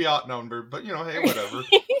 I might be outnumbered, but hey, whatever.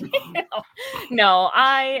 No,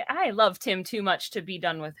 I love Tim too much to be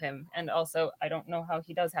done with him, and also I don't know how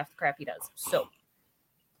he does half the crap he does. So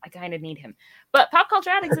I kind of need him. But Pop Culture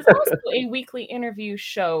Addicts is also a weekly interview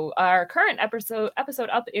show. Our current episode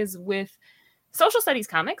up is with Social Studies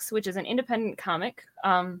Comics, which is an independent comic.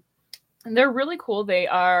 And they're really cool. They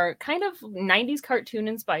are kind of 90s cartoon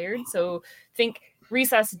inspired. So think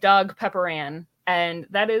Recess, Doug, Pepper Ann. And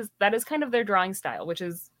that is kind of their drawing style, which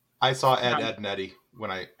is... I saw Ed and Eddie when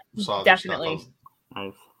I saw definitely.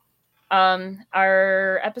 Nice.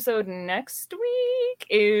 Our episode next week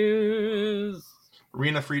is...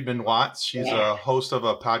 Rena Friedman Watts. She's a host of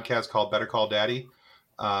a podcast called Better Call Daddy.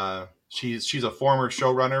 She's a former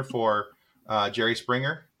showrunner for Jerry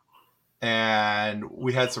Springer. And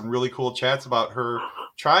we had some really cool chats about her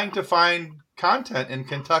trying to find content in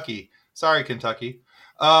Kentucky. Sorry, Kentucky.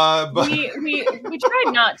 But we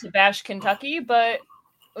tried not to bash Kentucky, but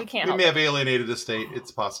we can't. We may have alienated the state.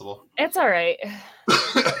 It's possible. It's all right.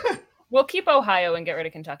 We'll keep Ohio and get rid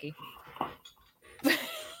of Kentucky.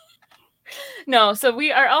 No, so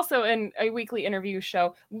we are also in a weekly interview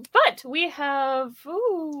show, but we have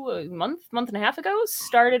a month and a half ago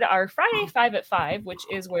started our Friday 5 at 5, which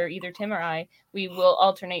is where either Tim or we will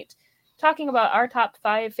alternate talking about our top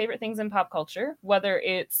 5 favorite things in pop culture, whether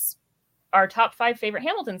it's our top 5 favorite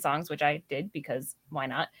Hamilton songs, which I did because why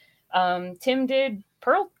not? Tim did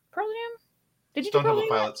Pearl Pearl Jam? Did you do Stone Pearl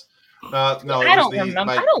Temple Jam? Pilots. No, I don't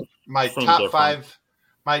remember. I don't. My Same top difference.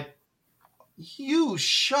 5. You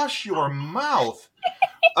shush your mouth.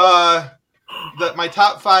 My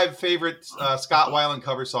top 5 favorite Scott Weiland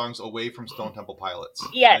cover songs away from Stone Temple Pilots.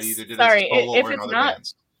 Yes. I either did Sorry, as a solo if or in it's other not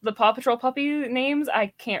bands. the Paw Patrol puppy names, I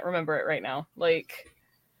can't remember it right now. Like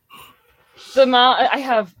the mom, I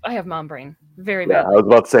have mom brain very Yeah, I badly. was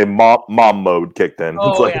about to say mom mode kicked in. It's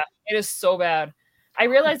Oh like, yeah, it is so bad. I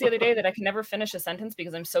realized the other day that I can never finish a sentence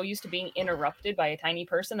because I'm so used to being interrupted by a tiny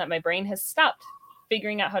person that my brain has stopped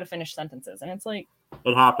figuring out how to finish sentences, and it's like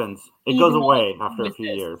It happens. It Even goes away after a with few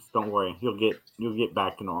this. years. Don't worry. You'll get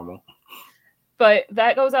back to normal. But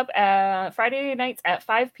that goes up Friday nights at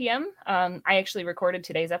 5 p.m. I actually recorded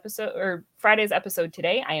today's episode or Friday's episode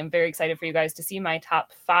today. I am very excited for you guys to see my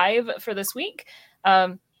top 5 for this week.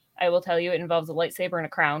 I will tell you it involves a lightsaber and a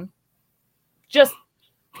crown. Just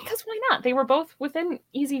because why not? They were both within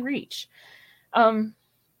easy reach. But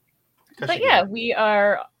yeah, we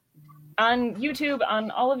are on YouTube, on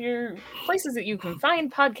all of your places that you can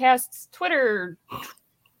find podcasts, Twitter,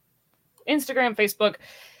 Instagram, Facebook.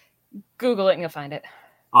 Google it and you'll find it.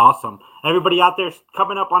 Awesome. Everybody out there,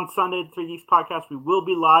 coming up on Sunday, 3D's podcast, we will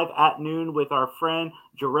be live at noon with our friend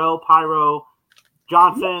Jarrell Pyro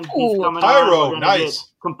Johnson. He's Ooh, coming Pyro, on. We're gonna nice. get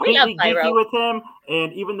completely Pyro. geeky with him.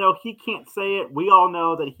 And even though he can't say it, we all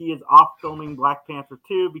know that he is off filming Black Panther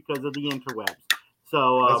 2 because of the interwebs.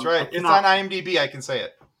 So That's right. It's on IMDb. I can say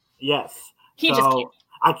it. Yes. He so just can't.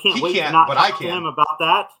 I can't He wait can't, to not but I talk to can. him about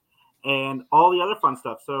that and all the other fun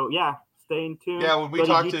stuff. So yeah, stay in tune. Yeah, when we Go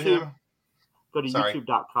talk to YouTube. him. Go to Sorry.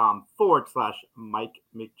 youtube.com/Mike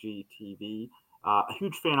McGTV. A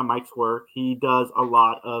huge fan of Mike's work. He does a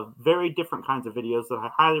lot of very different kinds of videos that I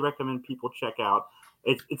highly recommend people check out.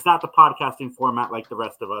 It's not the podcasting format like the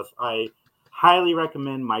rest of us. I highly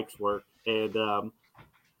recommend Mike's work. And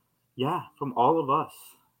yeah, from all of us,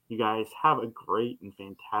 you guys have a great and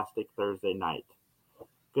fantastic Thursday night.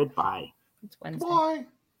 Goodbye. It's Wednesday. Bye.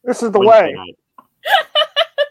 this is the Wednesday way. night.